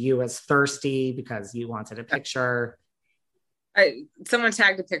 referred to you as thirsty because you wanted a picture? Someone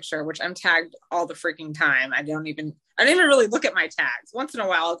tagged a picture, which I'm tagged all the freaking time. I don't even really look at my tags. Once in a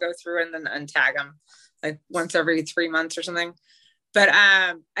while, I'll go through and then untag them, like once every 3 months or something. But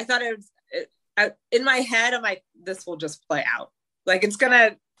I thought in my head, I'm like, this will just play out. Like, it's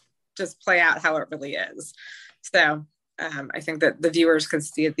gonna just play out how it really is. So I think that the viewers could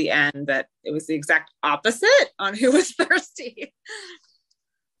see at the end that it was the exact opposite on who was thirsty.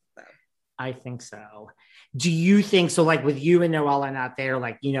 So. I think so. Do you think so? Like with you and Noella not there,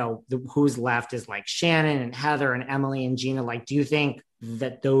 like, you know, who's left is like Shannon and Heather and Emily and Gina. Like, do you think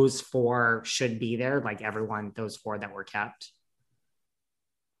that those 4 should be there? Like everyone, those 4 that were kept?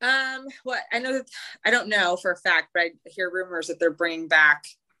 Well, I don't know for a fact, but I hear rumors that they're bringing back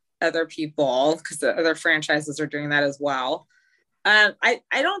other people because the other franchises are doing that as well. I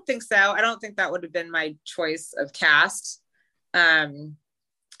don't think so. I don't think that would have been my choice of cast. I'd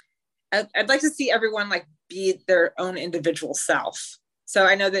like to see everyone like be their own individual self. So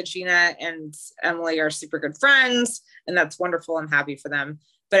I know that Gina and Emily are super good friends, and that's wonderful. I'm happy for them.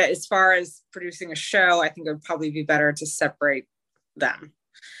 But as far as producing a show, I think it would probably be better to separate them.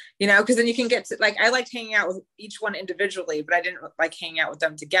 You know, because then you can get to, like, I liked hanging out with each one individually, but I didn't like hanging out with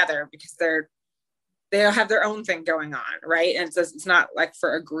them together because they'll have their own thing going on, right? And it's not like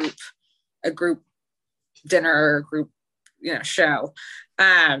for a group dinner or a group, you know, show.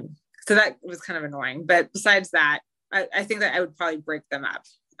 So that was kind of annoying. But besides that, I think that I would probably break them up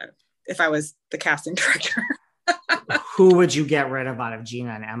if I was the casting director. Who would you get rid of out of Gina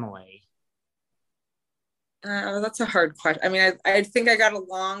and Emily? That's a hard question. I mean, I think I got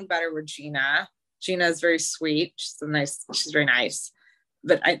along better with Gina. Gina is very sweet. She's very nice,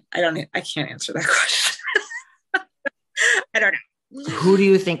 but I can't answer that question. I don't know. Who do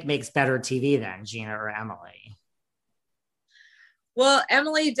you think makes better TV then, Gina or Emily? Well,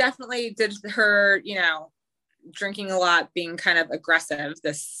 Emily definitely did her, you know, drinking a lot, being kind of aggressive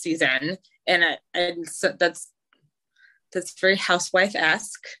this season. And so that's very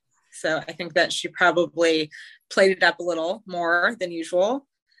housewife-esque. So I think that she probably played it up a little more than usual.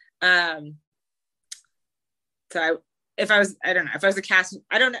 If I was a cast,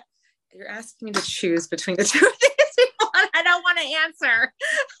 I don't know. You're asking me to choose between the two of these people. I don't want to answer.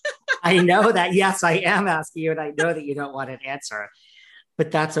 I know that. Yes, I am asking you, and I know that you don't want an answer, but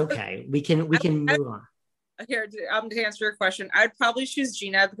that's okay. We can move on. Here, to answer your question, I'd probably choose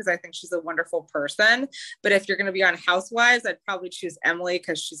Gina because I think she's a wonderful person. But if you're going to be on Housewives, I'd probably choose Emily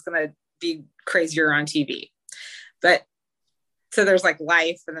because she's going to be crazier on TV. But so there's like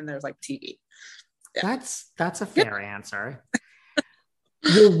life and then there's like TV. Yeah. That's a fair answer.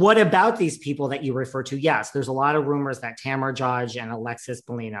 Well, what about these people that you refer to? Yes, there's a lot of rumors that Tamra Judge and Alexis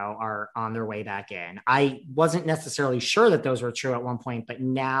Bellino are on their way back in. I wasn't necessarily sure that those were true at one point, but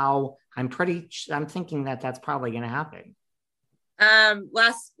now I'm thinking that that's probably going to happen.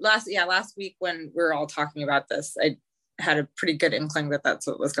 Last week when we were all talking about this, I had a pretty good inkling that that's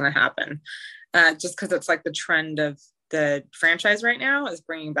what was going to happen. Just because it's like the trend of the franchise right now is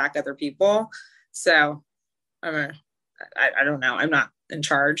bringing back other people. So I don't know. I'm not in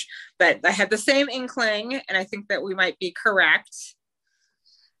charge, but I had the same inkling, and I think that we might be correct.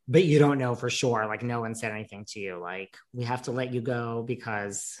 But you don't know for sure. Like no one said anything to you. Like we have to let you go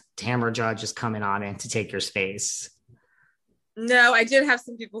because Tamra Judge is coming on in to take your space. No, I did have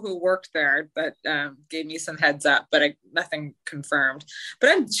some people who worked there that gave me some heads up, but nothing confirmed. But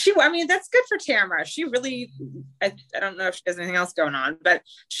that's good for Tamra. She really, I don't know if she has anything else going on, but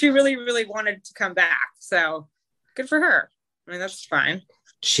she really, really wanted to come back. So good for her. I mean, that's fine.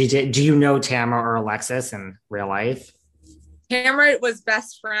 She did. Do you know Tamra or Alexis in real life? Tamra was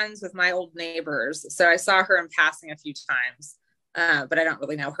best friends with my old neighbors. So I saw her in passing a few times. but I don't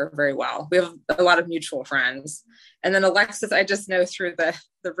really know her very well. We have a lot of mutual friends. And then Alexis, I just know through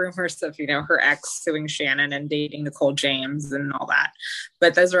the rumors of, her ex suing Shannon and dating Nicole James and all that.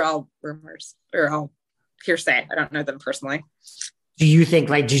 But those are all rumors, or all hearsay. I don't know them personally. Do you think,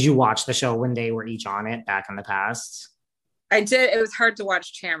 did you watch the show when they were each on it back in the past? I did. It was hard to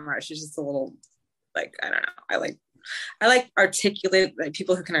watch Tamra. She's just a little, I don't know. I like articulate,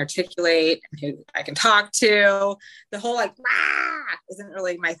 people who can articulate and who I can talk to. The whole isn't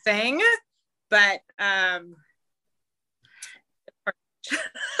really my thing, but I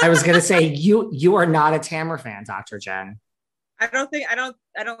was going to say, you are not a Tamra fan, Dr. Jen. I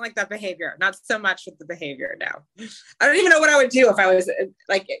don't like that behavior. Not so much with the behavior now. I don't even know what I would do if I was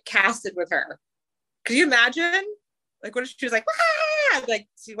casted with her. Could you imagine? What if she was do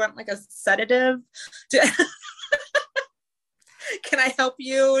you want a sedative? Can I help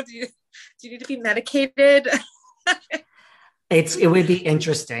you? Do you need to be medicated? It would be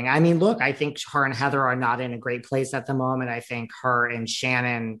interesting. I mean, look, I think her and Heather are not in a great place at the moment. I think her and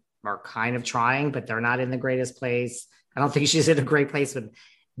Shannon are kind of trying, but they're not in the greatest place. I don't think she's in a great place with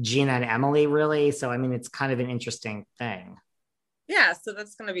Gina and Emily, really. So, I mean, it's kind of an interesting thing. Yeah, so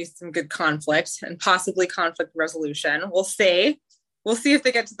that's going to be some good conflict and possibly conflict resolution. We'll see. We'll see if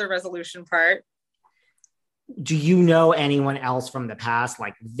they get to the resolution part. Do you know anyone else from the past,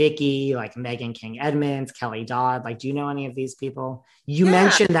 like Vicky, like Megan King Edmonds, Kelly Dodd? Do you know any of these people? You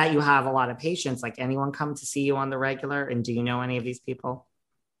mentioned that you have a lot of patients. Anyone come to see you on the regular? And do you know any of these people?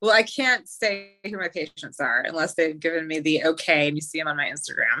 Well, I can't say who my patients are unless they've given me the okay, and you see them on my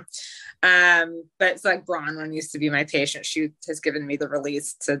Instagram. But it's Bronwyn used to be my patient. She has given me the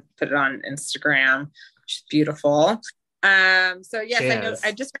release to put it on Instagram. She's beautiful. So yes, I know.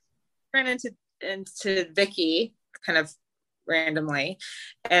 I just ran into Vicky kind of randomly,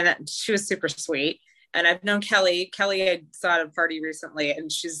 and she was super sweet. And I've known Kelly. Kelly I saw at a party recently,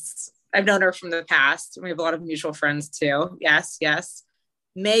 and I've known her from the past. We have a lot of mutual friends too. Yes.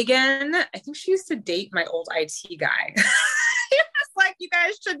 Megan, I think she used to date my old IT guy. He was you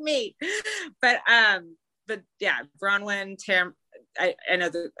guys should meet. But yeah, Bronwyn, Tam, I know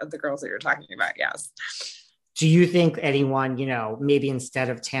the girls that you're talking about. Yes. Do you think anyone, maybe instead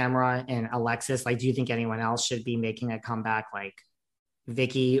of Tamra and Alexis, do you think anyone else should be making a comeback, like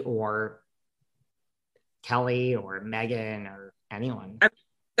Vicky or Kelly or Megan or anyone?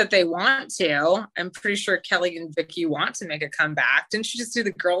 That they want to. I'm pretty sure Kelly and Vicky want to make a comeback. Didn't she just do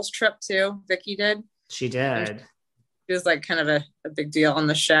the girls trip too? Vicky did. She did. She was kind of a big deal on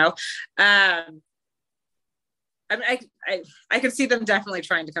the show. I could see them definitely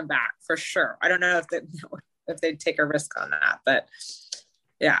trying to come back for sure. I don't know if they'd take a risk on that, but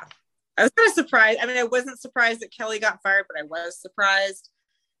yeah, I was kind of surprised. I mean, I wasn't surprised that Kelly got fired, but I was surprised.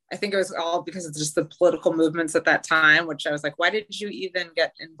 I think it was all because of just the political movements at that time, which I was why did you even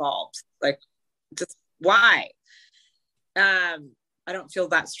get involved? Just why? I don't feel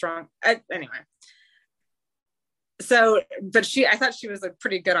that strong. Anyway. So, but I thought she was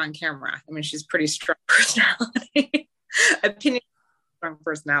pretty good on camera. I mean, she's pretty strong personality, strong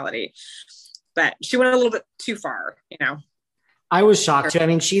personality, but she went a little bit too far, I was shocked too. I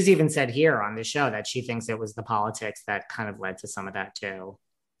mean, she's even said here on the show that she thinks it was the politics that kind of led to some of that too.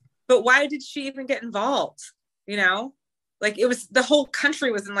 But why did she even get involved? It was, the whole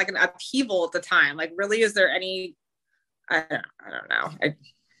country was in an upheaval at the time. Really, is there any, I don't know.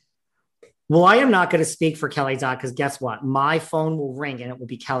 Well, I am not going to speak for Kelly Dodd because guess what? My phone will ring and it will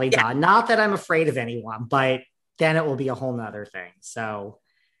be Kelly Dodd. Not that I'm afraid of anyone, but then it will be a whole nother thing. So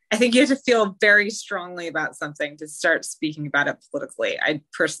I think you have to feel very strongly about something to start speaking about it politically. I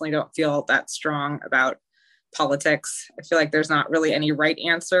personally don't feel that strong about politics. I feel there's not really any right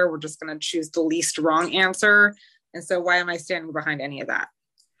answer. We're just going to choose the least wrong answer. And so why am I standing behind any of that?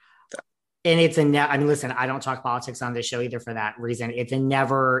 And listen, I don't talk politics on this show either for that reason.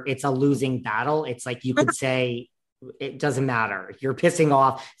 It's a losing battle. It's you could say, it doesn't matter. You're pissing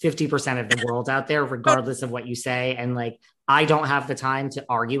off 50% of the world out there, regardless of what you say. And I don't have the time to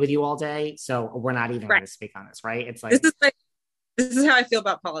argue with you all day. So we're not even going to speak on this, right? It's this is how I feel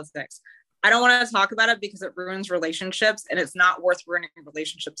about politics. I don't want to talk about it because it ruins relationships, and it's not worth ruining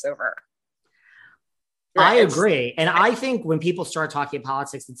relationships over. I agree. And I think when people start talking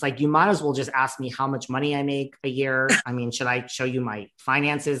politics, it's you might as well just ask me how much money I make a year. I mean, should I show you my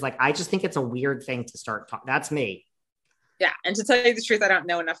finances? I just think it's a weird thing to start talking. That's me. Yeah. And to tell you the truth, I don't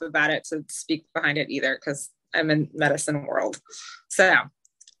know enough about it to speak behind it either, because I'm in medicine world. So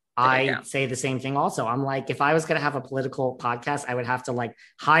I say the same thing also. I'm if I was going to have a political podcast, I would have to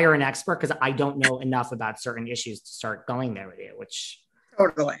hire an expert because I don't know enough about certain issues to start going there with you, which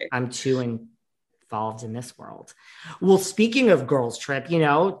totally. I'm too involved in this world. Well, speaking of girls trip,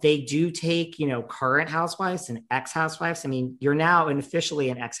 they do take, current housewives and ex-housewives. I mean, you're now officially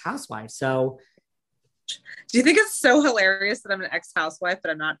an ex-housewife. So do you think it's so hilarious that I'm an ex-housewife,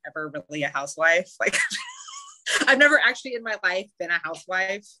 but I'm not ever really a housewife? Like I've never actually in my life been a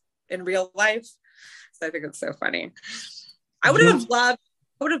housewife in real life. So I think it's so funny. I would have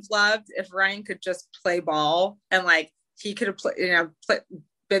loved if Ryne could just play ball and like he could have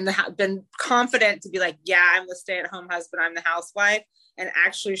been confident to be like, yeah, I'm the stay-at-home husband, I'm the housewife, and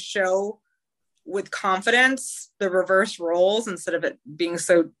actually show with confidence the reverse roles instead of it being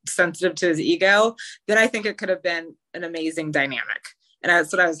so sensitive to his ego. Then I think it could have been an amazing dynamic. And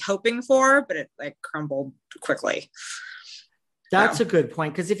that's what I was hoping for, but it like crumbled quickly. That's a good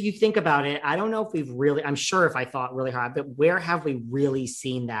point. Because if you think about it, I don't know if I'm sure if I thought really hard, but where have we really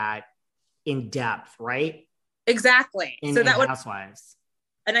seen that in depth, right? Exactly. So that would Housewives.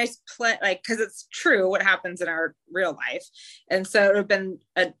 A nice play, like, because it's true what happens in our real life. And so it would have been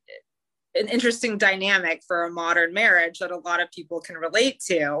an interesting dynamic for a modern marriage that a lot of people can relate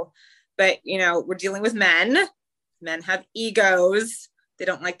to. But, we're dealing with men. Men have egos. They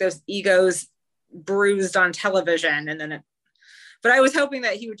don't like those egos bruised on television. But I was hoping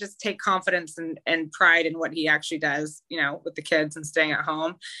that he would just take confidence and pride in what he actually does, with the kids and staying at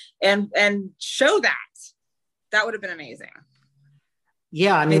home and show that. That would have been amazing.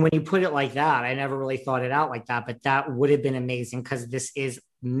 Yeah. I mean, when you put it like that, I never really thought it out like that, but that would have been amazing because this is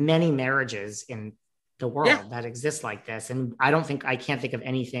many marriages in the world that exist like this. And I can't think of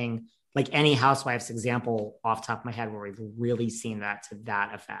anything like any Housewives example off the top of my head where we've really seen that to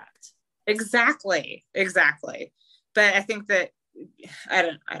that effect. Exactly. But I think that, I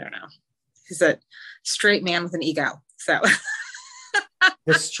don't know. He's a straight man with an ego. So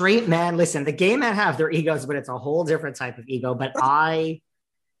the straight men, listen, the gay men have their egos, but it's a whole different type of ego. But I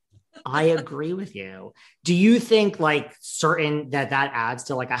agree with you. Do you think like certain that adds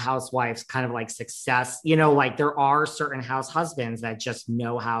to like a housewife's kind of like success? Like there are certain house husbands that just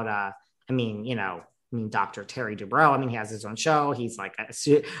know how to, Dr. Terry Dubrow, he has his own show. He's like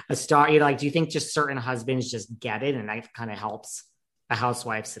a star. Do you think just certain husbands just get it and that kind of helps a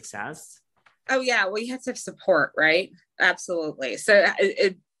housewife's success? Oh yeah. Well, you have to have support, right? Absolutely. So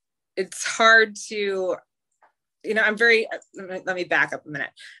it's hard to, I'm very, let me back up a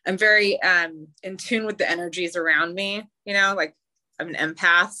minute. I'm very in tune with the energies around me, like I'm an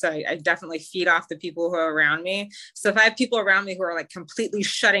empath. So I definitely feed off the people who are around me. So if I have people around me who are like completely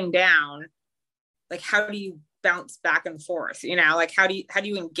shutting down, like how do you bounce back and forth? Like how do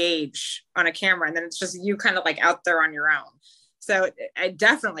you engage on a camera? And then it's just you kind of like out there on your own. So I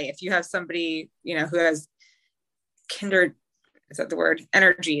definitely, if you have somebody, who has kindred, is that the word?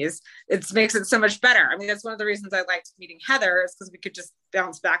 Energies, it makes it so much better. That's one of the reasons I liked meeting Heather is because we could just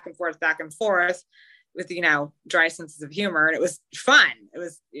bounce back and forth with, dry senses of humor. And it was fun. It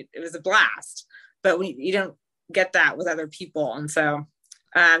was a blast, but you don't get that with other people. And so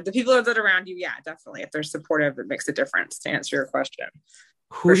the people that are around you, yeah, definitely. If they're supportive, it makes a difference to answer your question.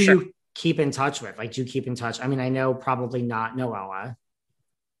 Who do you keep in touch with? Like, do you keep in touch? I know probably not Noella.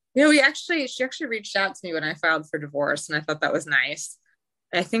 She actually reached out to me when I filed for divorce, and I thought that was nice.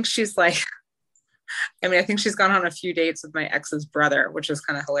 And I think she's like, I think she's gone on a few dates with my ex's brother, which was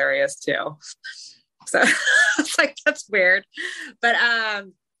kind of hilarious too. So it's like, that's weird, but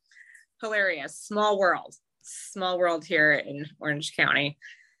hilarious. Small world here in Orange County.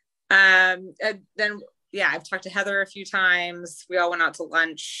 And then, I've talked to Heather a few times. We all went out to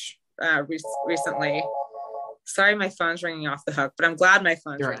lunch recently. Sorry, my phone's ringing off the hook, but I'm glad my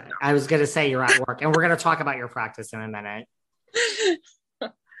phone's ringing off. I was going to say you're at work, and we're going to talk about your practice in a minute.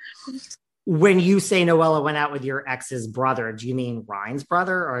 When you say Noella went out with your ex's brother, do you mean Ryne's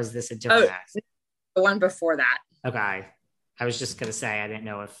brother, or is this a different ex? The one before that. Okay. I was just going to say, I didn't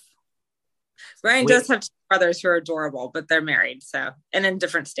know if... Ryne does have two brothers who are adorable, but they're married, and in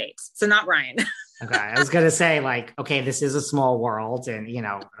different states. So not Ryne. Okay. I was going to say, this is a small world, and,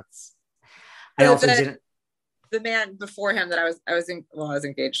 the man before him that I was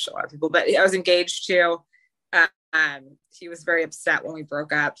engaged to a lot of people, but I was engaged to, he was very upset when we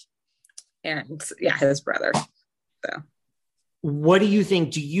broke up, and his brother. So what do you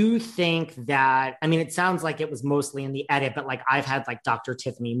think? Do you think that, it sounds like it was mostly in the edit, but I've had Dr.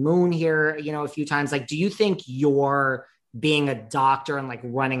 Tiffany Moon here, a few times. Do you think you're being a doctor and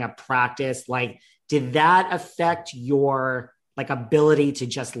running a practice, did that affect your ability to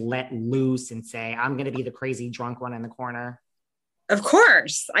just let loose and say, I'm going to be the crazy drunk one in the corner? Of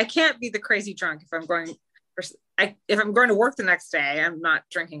course. I can't be the crazy drunk if I'm going to work the next day. I'm not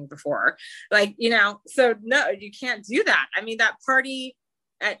drinking before, so no, you can't do that. That party,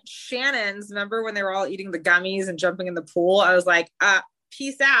 at Shannon's, remember when they were all eating the gummies and jumping in the pool? I was like,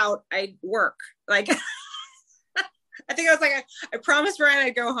 peace out. I work. Like, I think I was like, I promised Ryne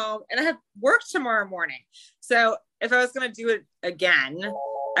I'd go home, and I have work tomorrow morning. So if I was going to do it again,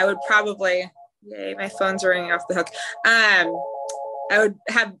 I would probably, yay, my phone's ringing off the hook. I would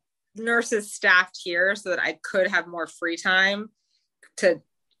have nurses staffed here so that I could have more free time to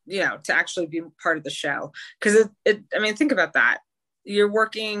actually be part of the show. Cause I mean, think about that. You're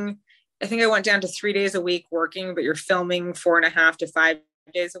working, I think I went down to 3 days a week working, but you're filming 4.5 to 5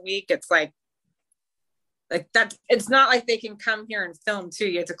 days a week. It's like that. It's not like they can come here and film too.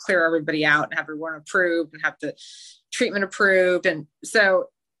 You have to clear everybody out and have everyone approved and have the treatment approved. And so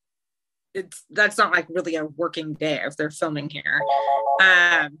that's not like really a working day if they're filming here.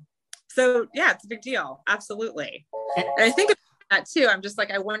 So yeah, it's a big deal. Absolutely. And I think about that too. I'm just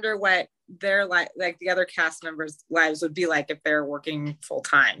like, I wonder what their like the other cast members' lives would be like if they're working full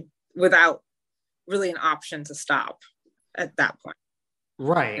time without really an option to stop at that point.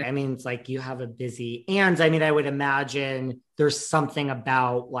 Right. I mean, it's like you have a busy, and I mean, I would imagine there's something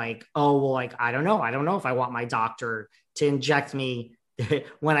about like, oh, well, like, I don't know if I want my doctor to inject me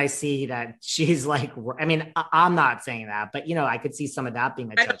when I see that she's like, I mean, I'm not saying that, but I could see some of that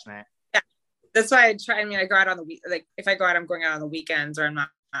being a judgment. Yeah. That's why I try. I mean, I go out on the week, like if I go out, I'm going out on the weekends, or I'm not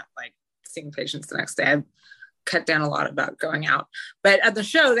like seeing patients the next day. I've cut down a lot about going out, but at the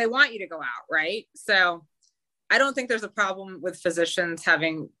show, they want you to go out. Right. So I don't think there's a problem with physicians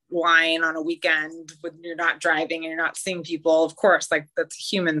having wine on a weekend when you're not driving and you're not seeing people. Of course, like that's a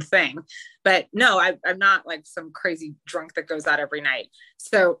human thing, but no, I'm not like some crazy drunk that goes out every night.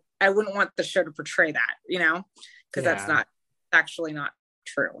 So I wouldn't want the show to portray that, because that's not actually not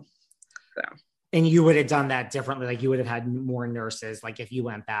true. So. And you would have done that differently. Like you would have had more nurses, like if you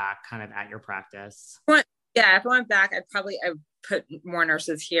went back kind of at your practice. Yeah. If I went back, I put more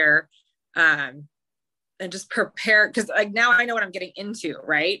nurses here. And just prepare, because like now I know what I'm getting into,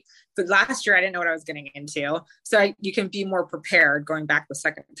 right? But last year I didn't know what I was getting into. So you can be more prepared going back the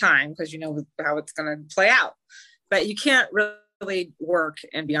second time because you know how it's going to play out. But you can't really work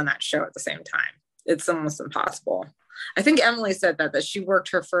and be on that show at the same time. It's almost impossible. I think Emily said that she worked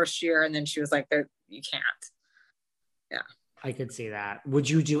her first year and then she was like, you can't. Yeah. I could see that. Would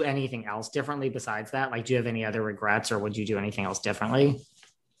you do anything else differently besides that? Like, do you have any other regrets, or would you do anything else differently?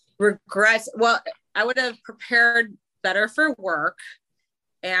 Regrets? Well, I would have prepared better for work,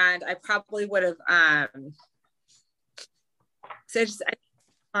 and I probably would have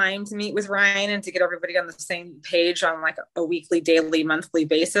time to meet with Ryne and to get everybody on the same page on like a weekly, daily, monthly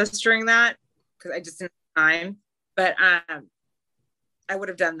basis during that, because I just didn't have time. But I would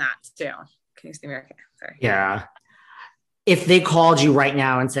have done that too. Can you see me? Okay, sorry. Yeah. If they called you right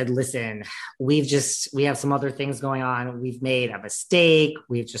now and said, listen, we have some other things going on. We've made a mistake.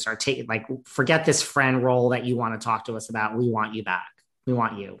 We've just forget this friend role that you want to talk to us about. We want you back. We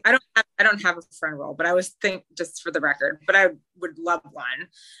want you. I don't have a friend role, but I was just for the record, but I would love one.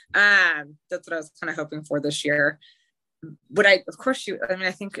 That's what I was kind of hoping for this year. Would I, of course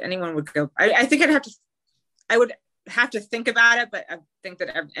I think anyone would go. I think I would have to think about it, but I think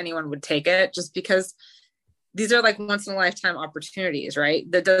that anyone would take it just because these are like once in a lifetime opportunities, right?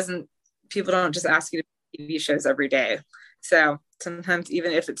 People don't just ask you to do TV shows every day. So sometimes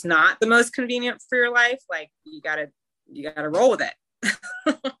even if it's not the most convenient for your life, like you gotta roll with it.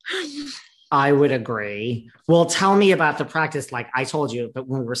 I would agree. Well, tell me about the practice. Like I told you, but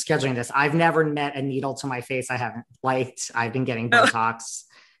when we were scheduling this, I've never met a needle to my face I haven't liked. I've been getting Botox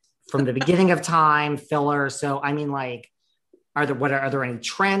from the beginning of time, filler. So, I mean, like, are there any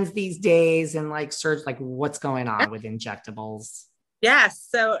trends these days in like search, like what's going on with injectables? Yes.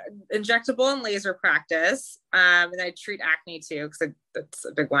 So injectable and laser practice. And I treat acne too, because that's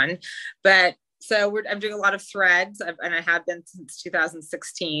a big one. But so I'm doing a lot of threads, and I have been since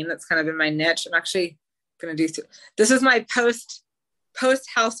 2016. That's kind of been my niche. I'm actually going to do, this is my post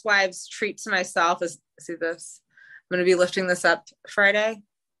housewives treat to myself. See this? I'm going to be lifting this up Friday.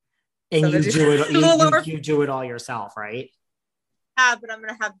 And so you do it all yourself, right? But I'm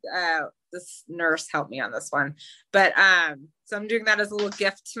going to have this nurse help me on this one. But so I'm doing that as a little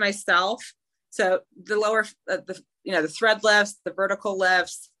gift to myself. So the lower, the thread lifts, the vertical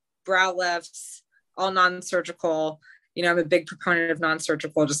lifts, brow lifts, all non-surgical. I'm a big proponent of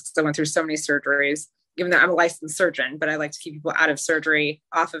non-surgical just because I went through so many surgeries, even though I'm a licensed surgeon, but I like to keep people out of surgery,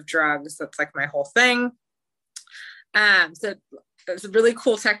 off of drugs. That's like my whole thing. So there's really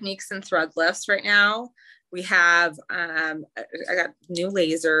cool techniques in thread lifts right now. We have, I got new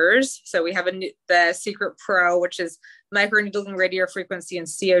lasers. So we have the Secret Pro, which is microneedling, radio frequency, and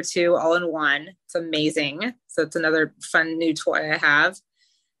CO2 all in one. It's amazing. So it's another fun new toy I have.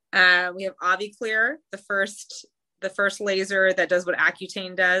 We have AviClear, the first laser that does what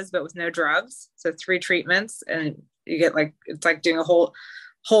Accutane does, but with no drugs. So 3 treatments, and you get it's like doing a whole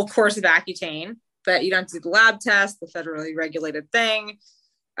course of Accutane, but you don't have to do the lab test, the federally regulated thing.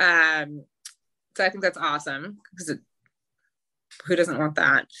 So I think that's awesome, because who doesn't want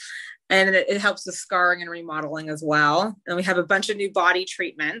that? And it helps with scarring and remodeling as well. And we have a bunch of new body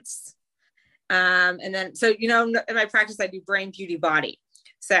treatments. And then, so, in my practice, I do brain, beauty, body.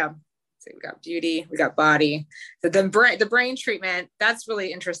 So we got beauty, we got body. So the brain treatment, that's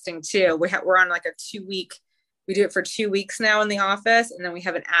really interesting too. We're on like a 2-week, we do it for 2 weeks now in the office. And then we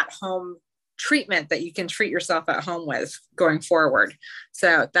have an at-home treatment that you can treat yourself at home with going forward.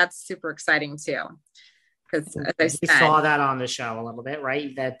 So that's super exciting too. Because as I said, we saw that on the show a little bit,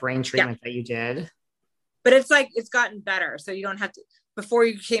 right? That brain treatment that you did. But it's gotten better. So you don't have to, before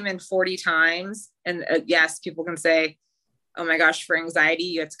you came in 40 times. And yes, people can say, oh my gosh, for anxiety,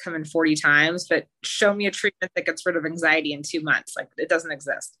 you have to come in 40 times, but show me a treatment that gets rid of anxiety in 2 months. Like, it doesn't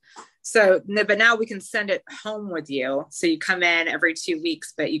exist. So, but now we can send it home with you. So you come in every 2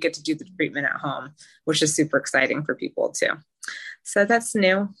 weeks, but you get to do the treatment at home, which is super exciting for people too. So that's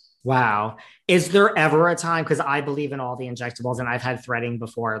new. Wow. Is there ever a time, because I believe in all the injectables, and I've had threading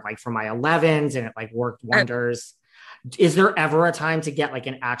before, like for my 11s, and it worked wonders. Is there ever a time to get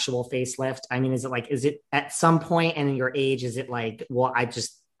an actual facelift? I mean, is it at some point and in your age, is it well,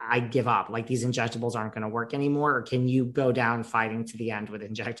 I give up, these injectables aren't going to work anymore? Or can you go down fighting to the end with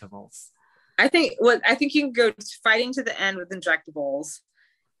injectables? I think you can go fighting to the end with injectables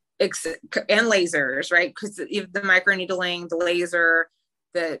and lasers, right? Because the microneedling, the laser,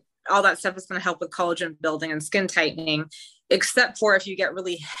 all that stuff is going to help with collagen building and skin tightening, except for if you get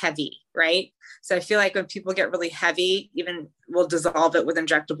really heavy, right? So I feel like when people get really heavy, even we'll dissolve it with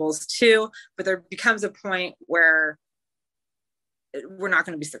injectables too, but there becomes a point where we're not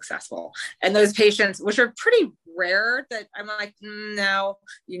going to be successful. And those patients, which are pretty rare, that I'm like, no,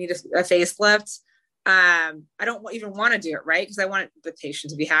 you need a facelift. I don't even want to do it, right? Because I want the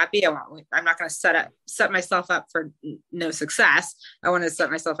patient to be happy. I'm not going to set myself up for no success. I want to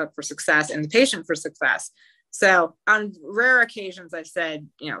set myself up for success and the patient for success. So on rare occasions, I've said,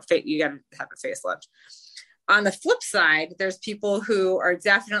 you got to have a facelift. On the flip side, there's people who are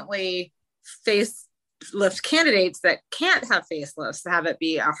definitely facelift candidates that can't have facelifts, have it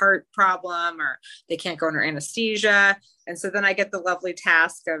be a heart problem, or they can't go under anesthesia. And so then I get the lovely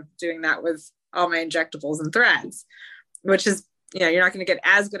task of doing that with all my injectables and threads, which is, you're not going to get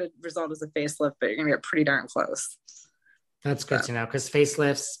as good a result as a facelift, but you're going to get pretty darn close. That's good to know, because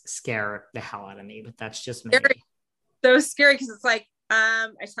facelifts scare the hell out of me, but that's just me. So scary, because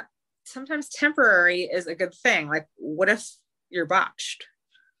it's sometimes temporary is a good thing. Like, what if you're botched?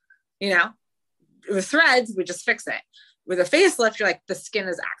 With threads, we just fix it. With a facelift, you're like, the skin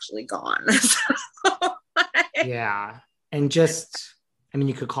is actually gone. Yeah. And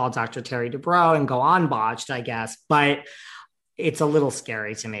you could call Dr. Terry Dubrow and go on botched, I guess, but it's a little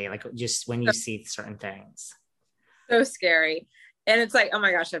scary to me, just when you see certain things. So scary. And it's like, oh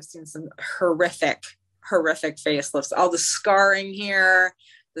my gosh, I've seen some horrific facelifts, all the scarring here,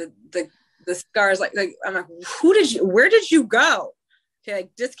 the scars, I'm like, where did you go? Okay,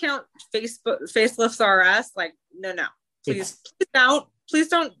 discount facelifts R Us. No, please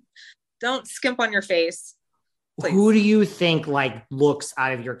don't skimp on your face. Please. Who do you think looks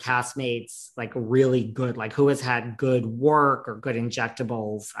out of your castmates really good? Who has had good work or good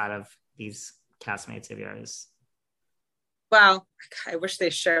injectables out of these castmates of yours? Well, I wish they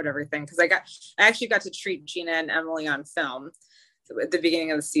showed everything, because I actually got to treat Gina and Emily on film at the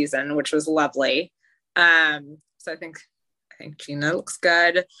beginning of the season, which was lovely. So I think Gina looks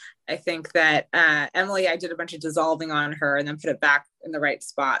good. I think that Emily, I did a bunch of dissolving on her and then put it back in the right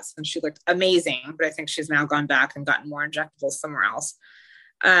spots, and she looked amazing. But I think she's now gone back and gotten more injectables somewhere else,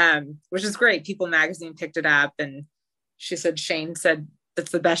 which is great. People Magazine picked it up, and Shane said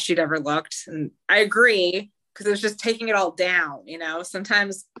that's the best she'd ever looked, and I agree. Because it was just taking it all down,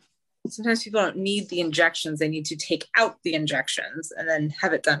 Sometimes people don't need the injections; they need to take out the injections and then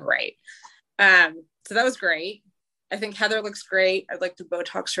have it done right. So that was great. I think Heather looks great. I'd like to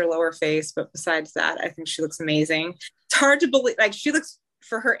Botox her lower face, but besides that, I think she looks amazing. It's hard to believe, she looks,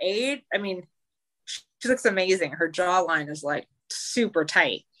 for her age, she looks amazing. Her jawline is super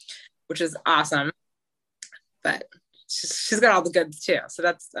tight, which is awesome. But she's got all the goods too.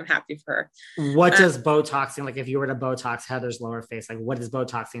 So I'm happy for her. What does Botoxing, if you were to Botox Heather's lower face, what does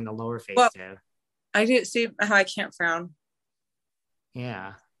Botoxing the lower face do? I do see how I can't frown.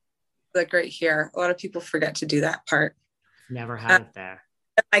 Yeah. Right here. A lot of people forget to do that part. Never had it there.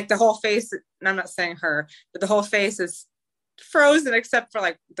 The whole face, and I'm not saying her, but the whole face is frozen except for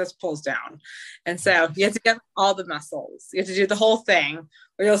like this pulls down. And so you have to get all the muscles. You have to do the whole thing,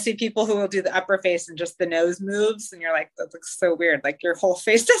 or you'll see people who will do the upper face and just the nose moves. And you're like, that looks so weird. Like your whole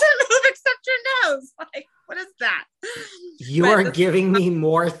face doesn't move except your nose. Like, what is that? You are giving me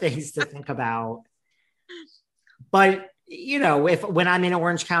more things to think about. But when I'm in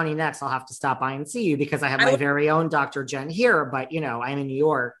Orange County next, I'll have to stop by and see you because I have my very own Dr. Jen here. But, I'm in New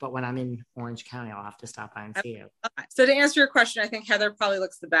York. But when I'm in Orange County, I'll have to stop by and see you. So to answer your question, I think Heather probably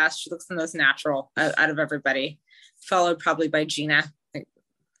looks the best. She looks the most natural out of everybody, followed probably by Gina. I think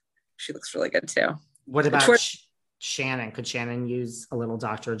she looks really good too. What about Shannon? Could Shannon use a little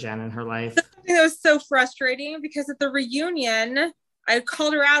Dr. Jen in her life? Something that was so frustrating because at the reunion, I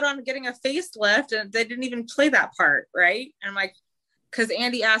called her out on getting a facelift and they didn't even play that part. Right. And I'm like, because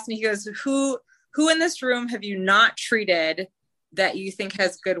Andy asked me, he goes, who in this room have you not treated that you think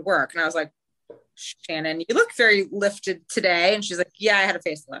has good work? And I was like, Shannon, you look very lifted today. And she's like, yeah, I had a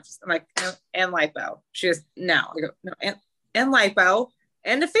facelift. I'm like, no, and lipo. She goes, no. I go, no, and lipo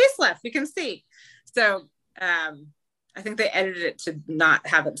and a facelift. We can see. So, I think they edited it to not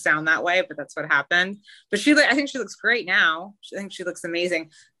have it sound that way, but that's what happened. But I think she looks great now. I think she looks amazing.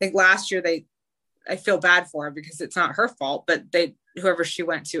 I think last year I feel bad for her because it's not her fault, but whoever she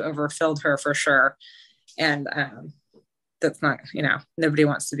went to overfilled her for sure. And that's not, nobody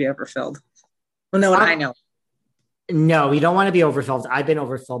wants to be overfilled. Well, no one I know. No, you don't want to be overfilled. I've been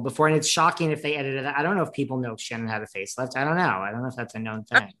overfilled before, and it's shocking if they edited it. I don't know if people know Shannon had a facelift. I don't know if that's a known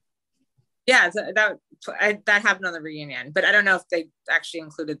thing. Yeah, that happened on the reunion, but I don't know if they actually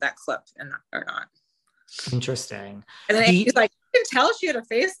included that clip or not. Interesting. And then he's like, you can tell she had a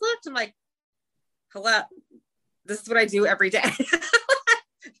facelift. I'm like, hello, this is what I do every day.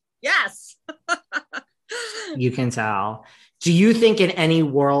 Yes. You can tell. Do you think in any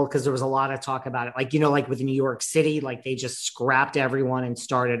world, because there was a lot of talk about it, like with New York City, like they just scrapped everyone and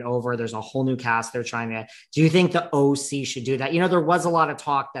started over. There's a whole new cast they're trying to. Do you think the OC should do that? There was a lot of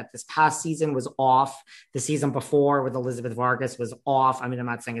talk that this past season was off. The season before with Elizabeth Vargas was off. I mean, I'm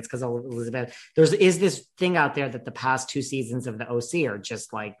not saying it's because of Elizabeth. Is this thing out there that the past 2 seasons of the OC are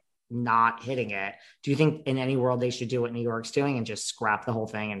just like not hitting it. Do you think in any world they should do what New York's doing and just scrap the whole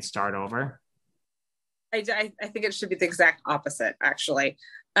thing and start over? I think it should be the exact opposite, actually.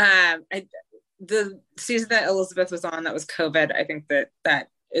 The season that Elizabeth was on, that was COVID. I think that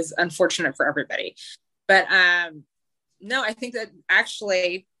is unfortunate for everybody. But no, I think that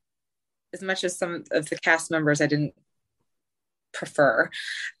actually, as much as some of the cast members I didn't prefer,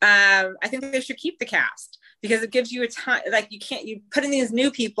 I think they should keep the cast because it gives you a time. Like you put in these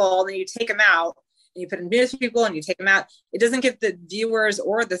new people and then you take them out, and you put in new people and you take them out. It doesn't give the viewers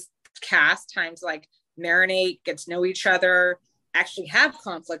or the cast time to like marinate, get to know each other, actually have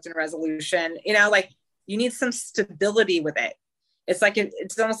conflict and resolution. You need some stability with it.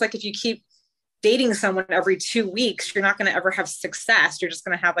 It's almost like if you keep dating someone every 2 weeks, you're not going to ever have success. You're just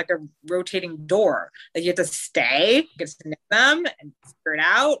going to have like a rotating door. Like you have to stay, get to know them and figure it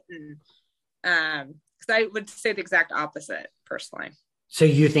out. And because I would say the exact opposite personally. So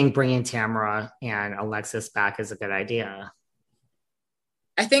you think bringing Tamra and Alexis back is a good idea?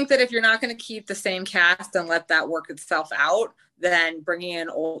 I think that if you're not going to keep the same cast and let that work itself out, then bringing in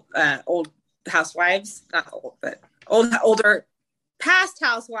old housewives, not old, but older past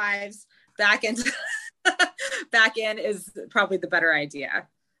housewives back in is probably the better idea.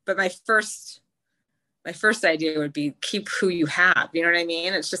 But my first idea would be keep who you have. You know what I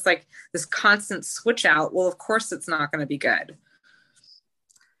mean? It's just like this constant switch out. Well, of course it's not going to be good.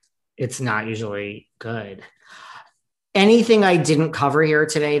 It's not usually good. Anything I didn't cover here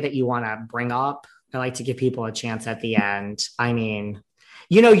today that you want to bring up? I like to give people a chance at the end. I mean,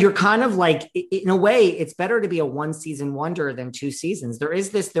 you're kind of like, in a way, it's better to be a 1 season wonder than 2 seasons. There is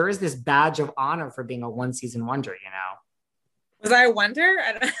this badge of honor for being a 1 season wonder, Was I a wonder?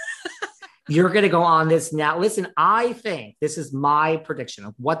 You're going to go on this now. Listen, I think this is my prediction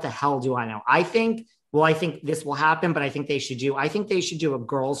of what the hell do I know? I think this will happen, but I think they should do a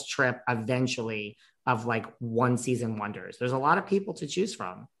girls' trip eventually of like 1 season wonders. There's a lot of people to choose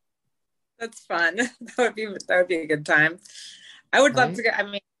from. That's fun. That would be a good time. I would love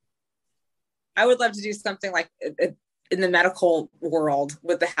to I would love to do something like in the medical world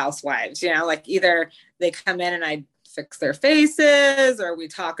with the housewives, like either they come in and I fix their faces, or we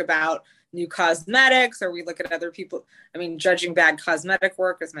talk about new cosmetics, or we look at other people. I mean, judging bad cosmetic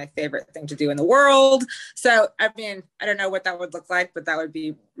work is my favorite thing to do in the world. So, I mean, I don't know what that would look like, but that would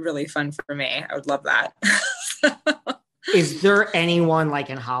be really fun for me. I would love that. Is there anyone like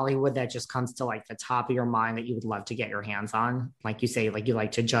in Hollywood that just comes to like the top of your mind that you would love to get your hands on? Like you say, like you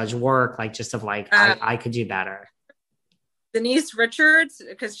like to judge work, like just of like, I could do better. Denise Richards,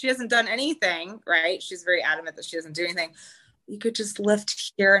 because she hasn't done anything, right? She's very adamant that she doesn't do anything. You could just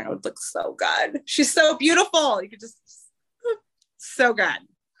lift here and it would look so good. She's so beautiful. You could just, so good.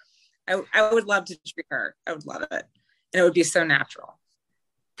 I would love to treat her. I would love it. And it would be so natural.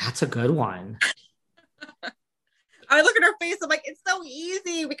 That's a good one. I look at her face. I'm like, it's so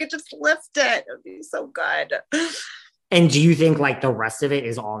easy. We could just lift it. It would be so good. And do you think like the rest of it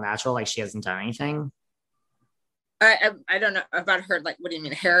is all natural? Like she hasn't done anything? I don't know about her. Like, what do you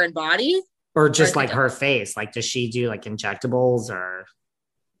mean? Hair and body? Or just like her face? Like, does she do like injectables or?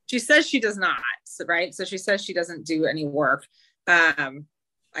 She says she does not. Right. So she says she doesn't do any work.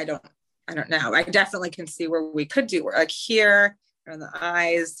 I don't know. I definitely can see where we could do work, like here on the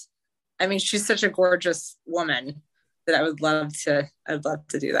eyes. I mean, she's such a gorgeous woman that I would love to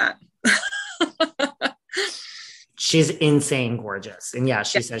do that. She's insane gorgeous. And yeah,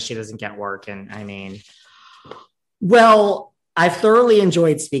 she says she doesn't get work. And I mean, well, I've thoroughly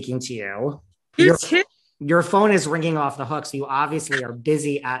enjoyed speaking to you. Your phone is ringing off the hook. So you obviously are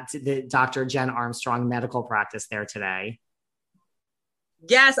busy at the Dr. Jen Armstrong medical practice there today.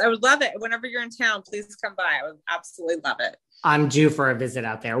 Yes, I would love it. Whenever you're in town, please come by. I would absolutely love it. I'm due for a visit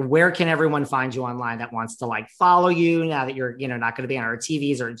out there. Where can everyone find you online that wants to like follow you now that you're, not going to be on our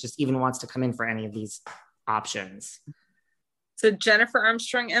TVs or just even wants to come in for any of these options? So Jennifer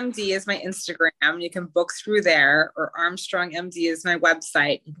Armstrong MD is my Instagram. You can book through there, or Armstrong MD is my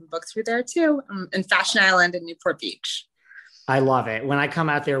website. You can book through there too. I'm in Fashion Island in Newport Beach. I love it. When I come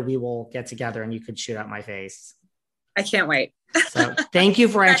out there, we will get together and you could shoot up my face. I can't wait. So thank you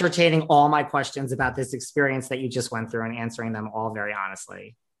for entertaining all my questions about this experience that you just went through and answering them all very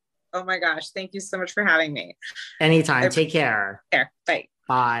honestly. Oh my gosh. Thank you so much for having me. Anytime. Take care. Bye.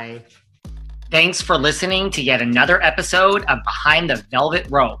 Bye. Thanks for listening to yet another episode of Behind the Velvet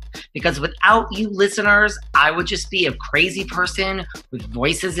Rope. Because without you listeners, I would just be a crazy person with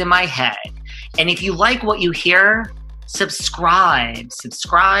voices in my head. And if you like what you hear, subscribe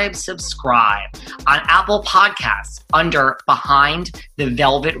on Apple Podcasts under Behind the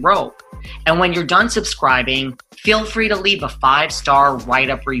Velvet Rope. And when you're done subscribing, feel free to leave a 5-star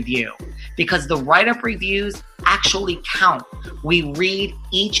write-up review because the write-up reviews actually count. We read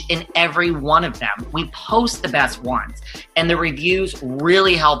each and every one of them. We post the best ones, and the reviews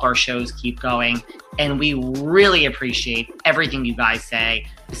really help our shows keep going. And we really appreciate everything you guys say,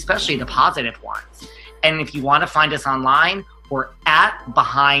 especially the positive ones. And if you want to find us online, we're at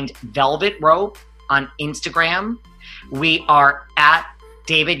Behind Velvet Rope on Instagram. We are at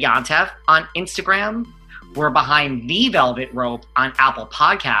David Yontef on Instagram. We're Behind the Velvet Rope on Apple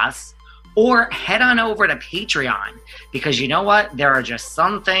Podcasts. Or head on over to Patreon, because you know what? There are just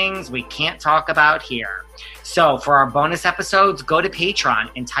some things we can't talk about here. So for our bonus episodes, go to Patreon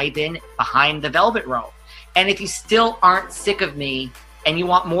and type in Behind the Velvet Rope. And if you still aren't sick of me and you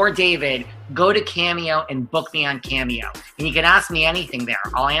want more David, go to Cameo and book me on Cameo. And you can ask me anything there.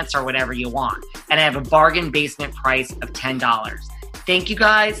 I'll answer whatever you want. And I have a bargain basement price of $10. Thank you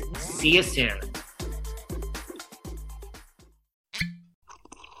guys. See you soon.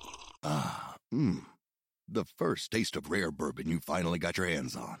 The first taste of rare bourbon you finally got your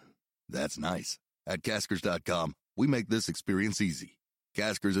hands on. That's nice. At Caskers.com, we make this experience easy.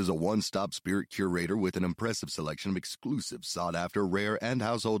 Caskers is a one-stop spirit curator with an impressive selection of exclusive, sought-after, rare, and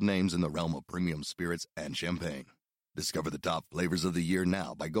household names in the realm of premium spirits and champagne. Discover the top flavors of the year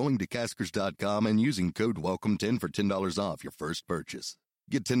now by going to Caskers.com and using code WELCOME10 for $10 off your first purchase.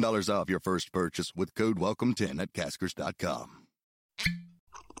 Get $10 off your first purchase with code WELCOME10 at Caskers.com.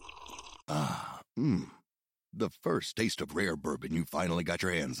 The first taste of rare bourbon you finally got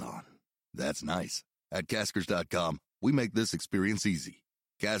your hands on. That's nice. At Caskers.com, we make this experience easy.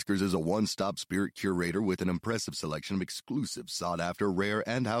 Caskers is a one-stop spirit curator with an impressive selection of exclusive, sought-after, rare,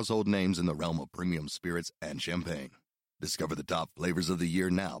 and household names in the realm of premium spirits and champagne. Discover the top flavors of the year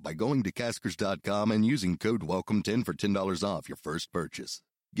now by going to Caskers.com and using code WELCOME10 for $10 off your first purchase.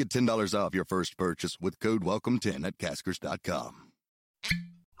 Get $10 off your first purchase with code WELCOME10 at Caskers.com.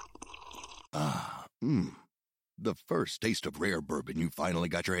 The first taste of rare bourbon you finally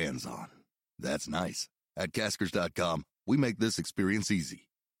got your hands on. That's nice. At Caskers.com, we make this experience easy.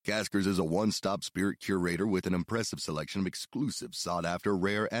 Caskers is a one-stop spirit curator with an impressive selection of exclusive, sought-after,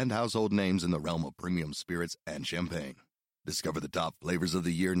 rare, and household names in the realm of premium spirits and champagne. Discover the top flavors of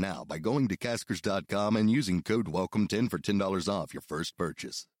the year now by going to Caskers.com and using code WELCOME10 for $10 off your first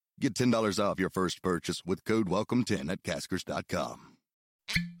purchase. Get $10 off your first purchase with code WELCOME10 at Caskers.com.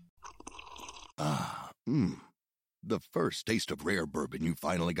 The first taste of rare bourbon you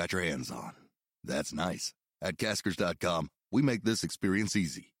finally got your hands on. That's nice. At Caskers.com, we make this experience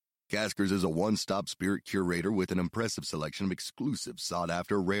easy. Caskers is a one-stop spirit curator with an impressive selection of exclusive,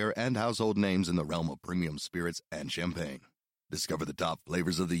 sought-after, rare, and household names in the realm of premium spirits and champagne. Discover the top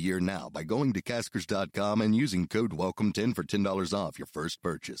flavors of the year now by going to Caskers.com and using code WELCOME10 for $10 off your first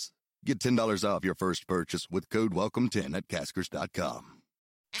purchase. Get $10 off your first purchase with code WELCOME10 at Caskers.com.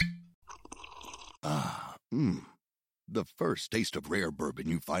 The first taste of rare bourbon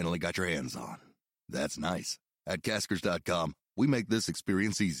you finally got your hands on. That's nice. At Caskers.com, we make this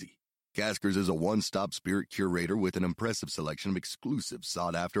experience easy. Caskers is a one-stop spirit curator with an impressive selection of exclusive,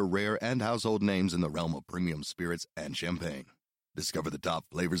 sought-after, rare, and household names in the realm of premium spirits and champagne. Discover the top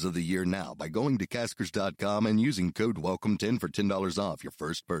flavors of the year now by going to Caskers.com and using code WELCOME10 for $10 off your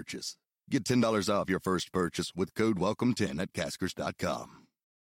first purchase. Get $10 off your first purchase with code WELCOME10 at Caskers.com.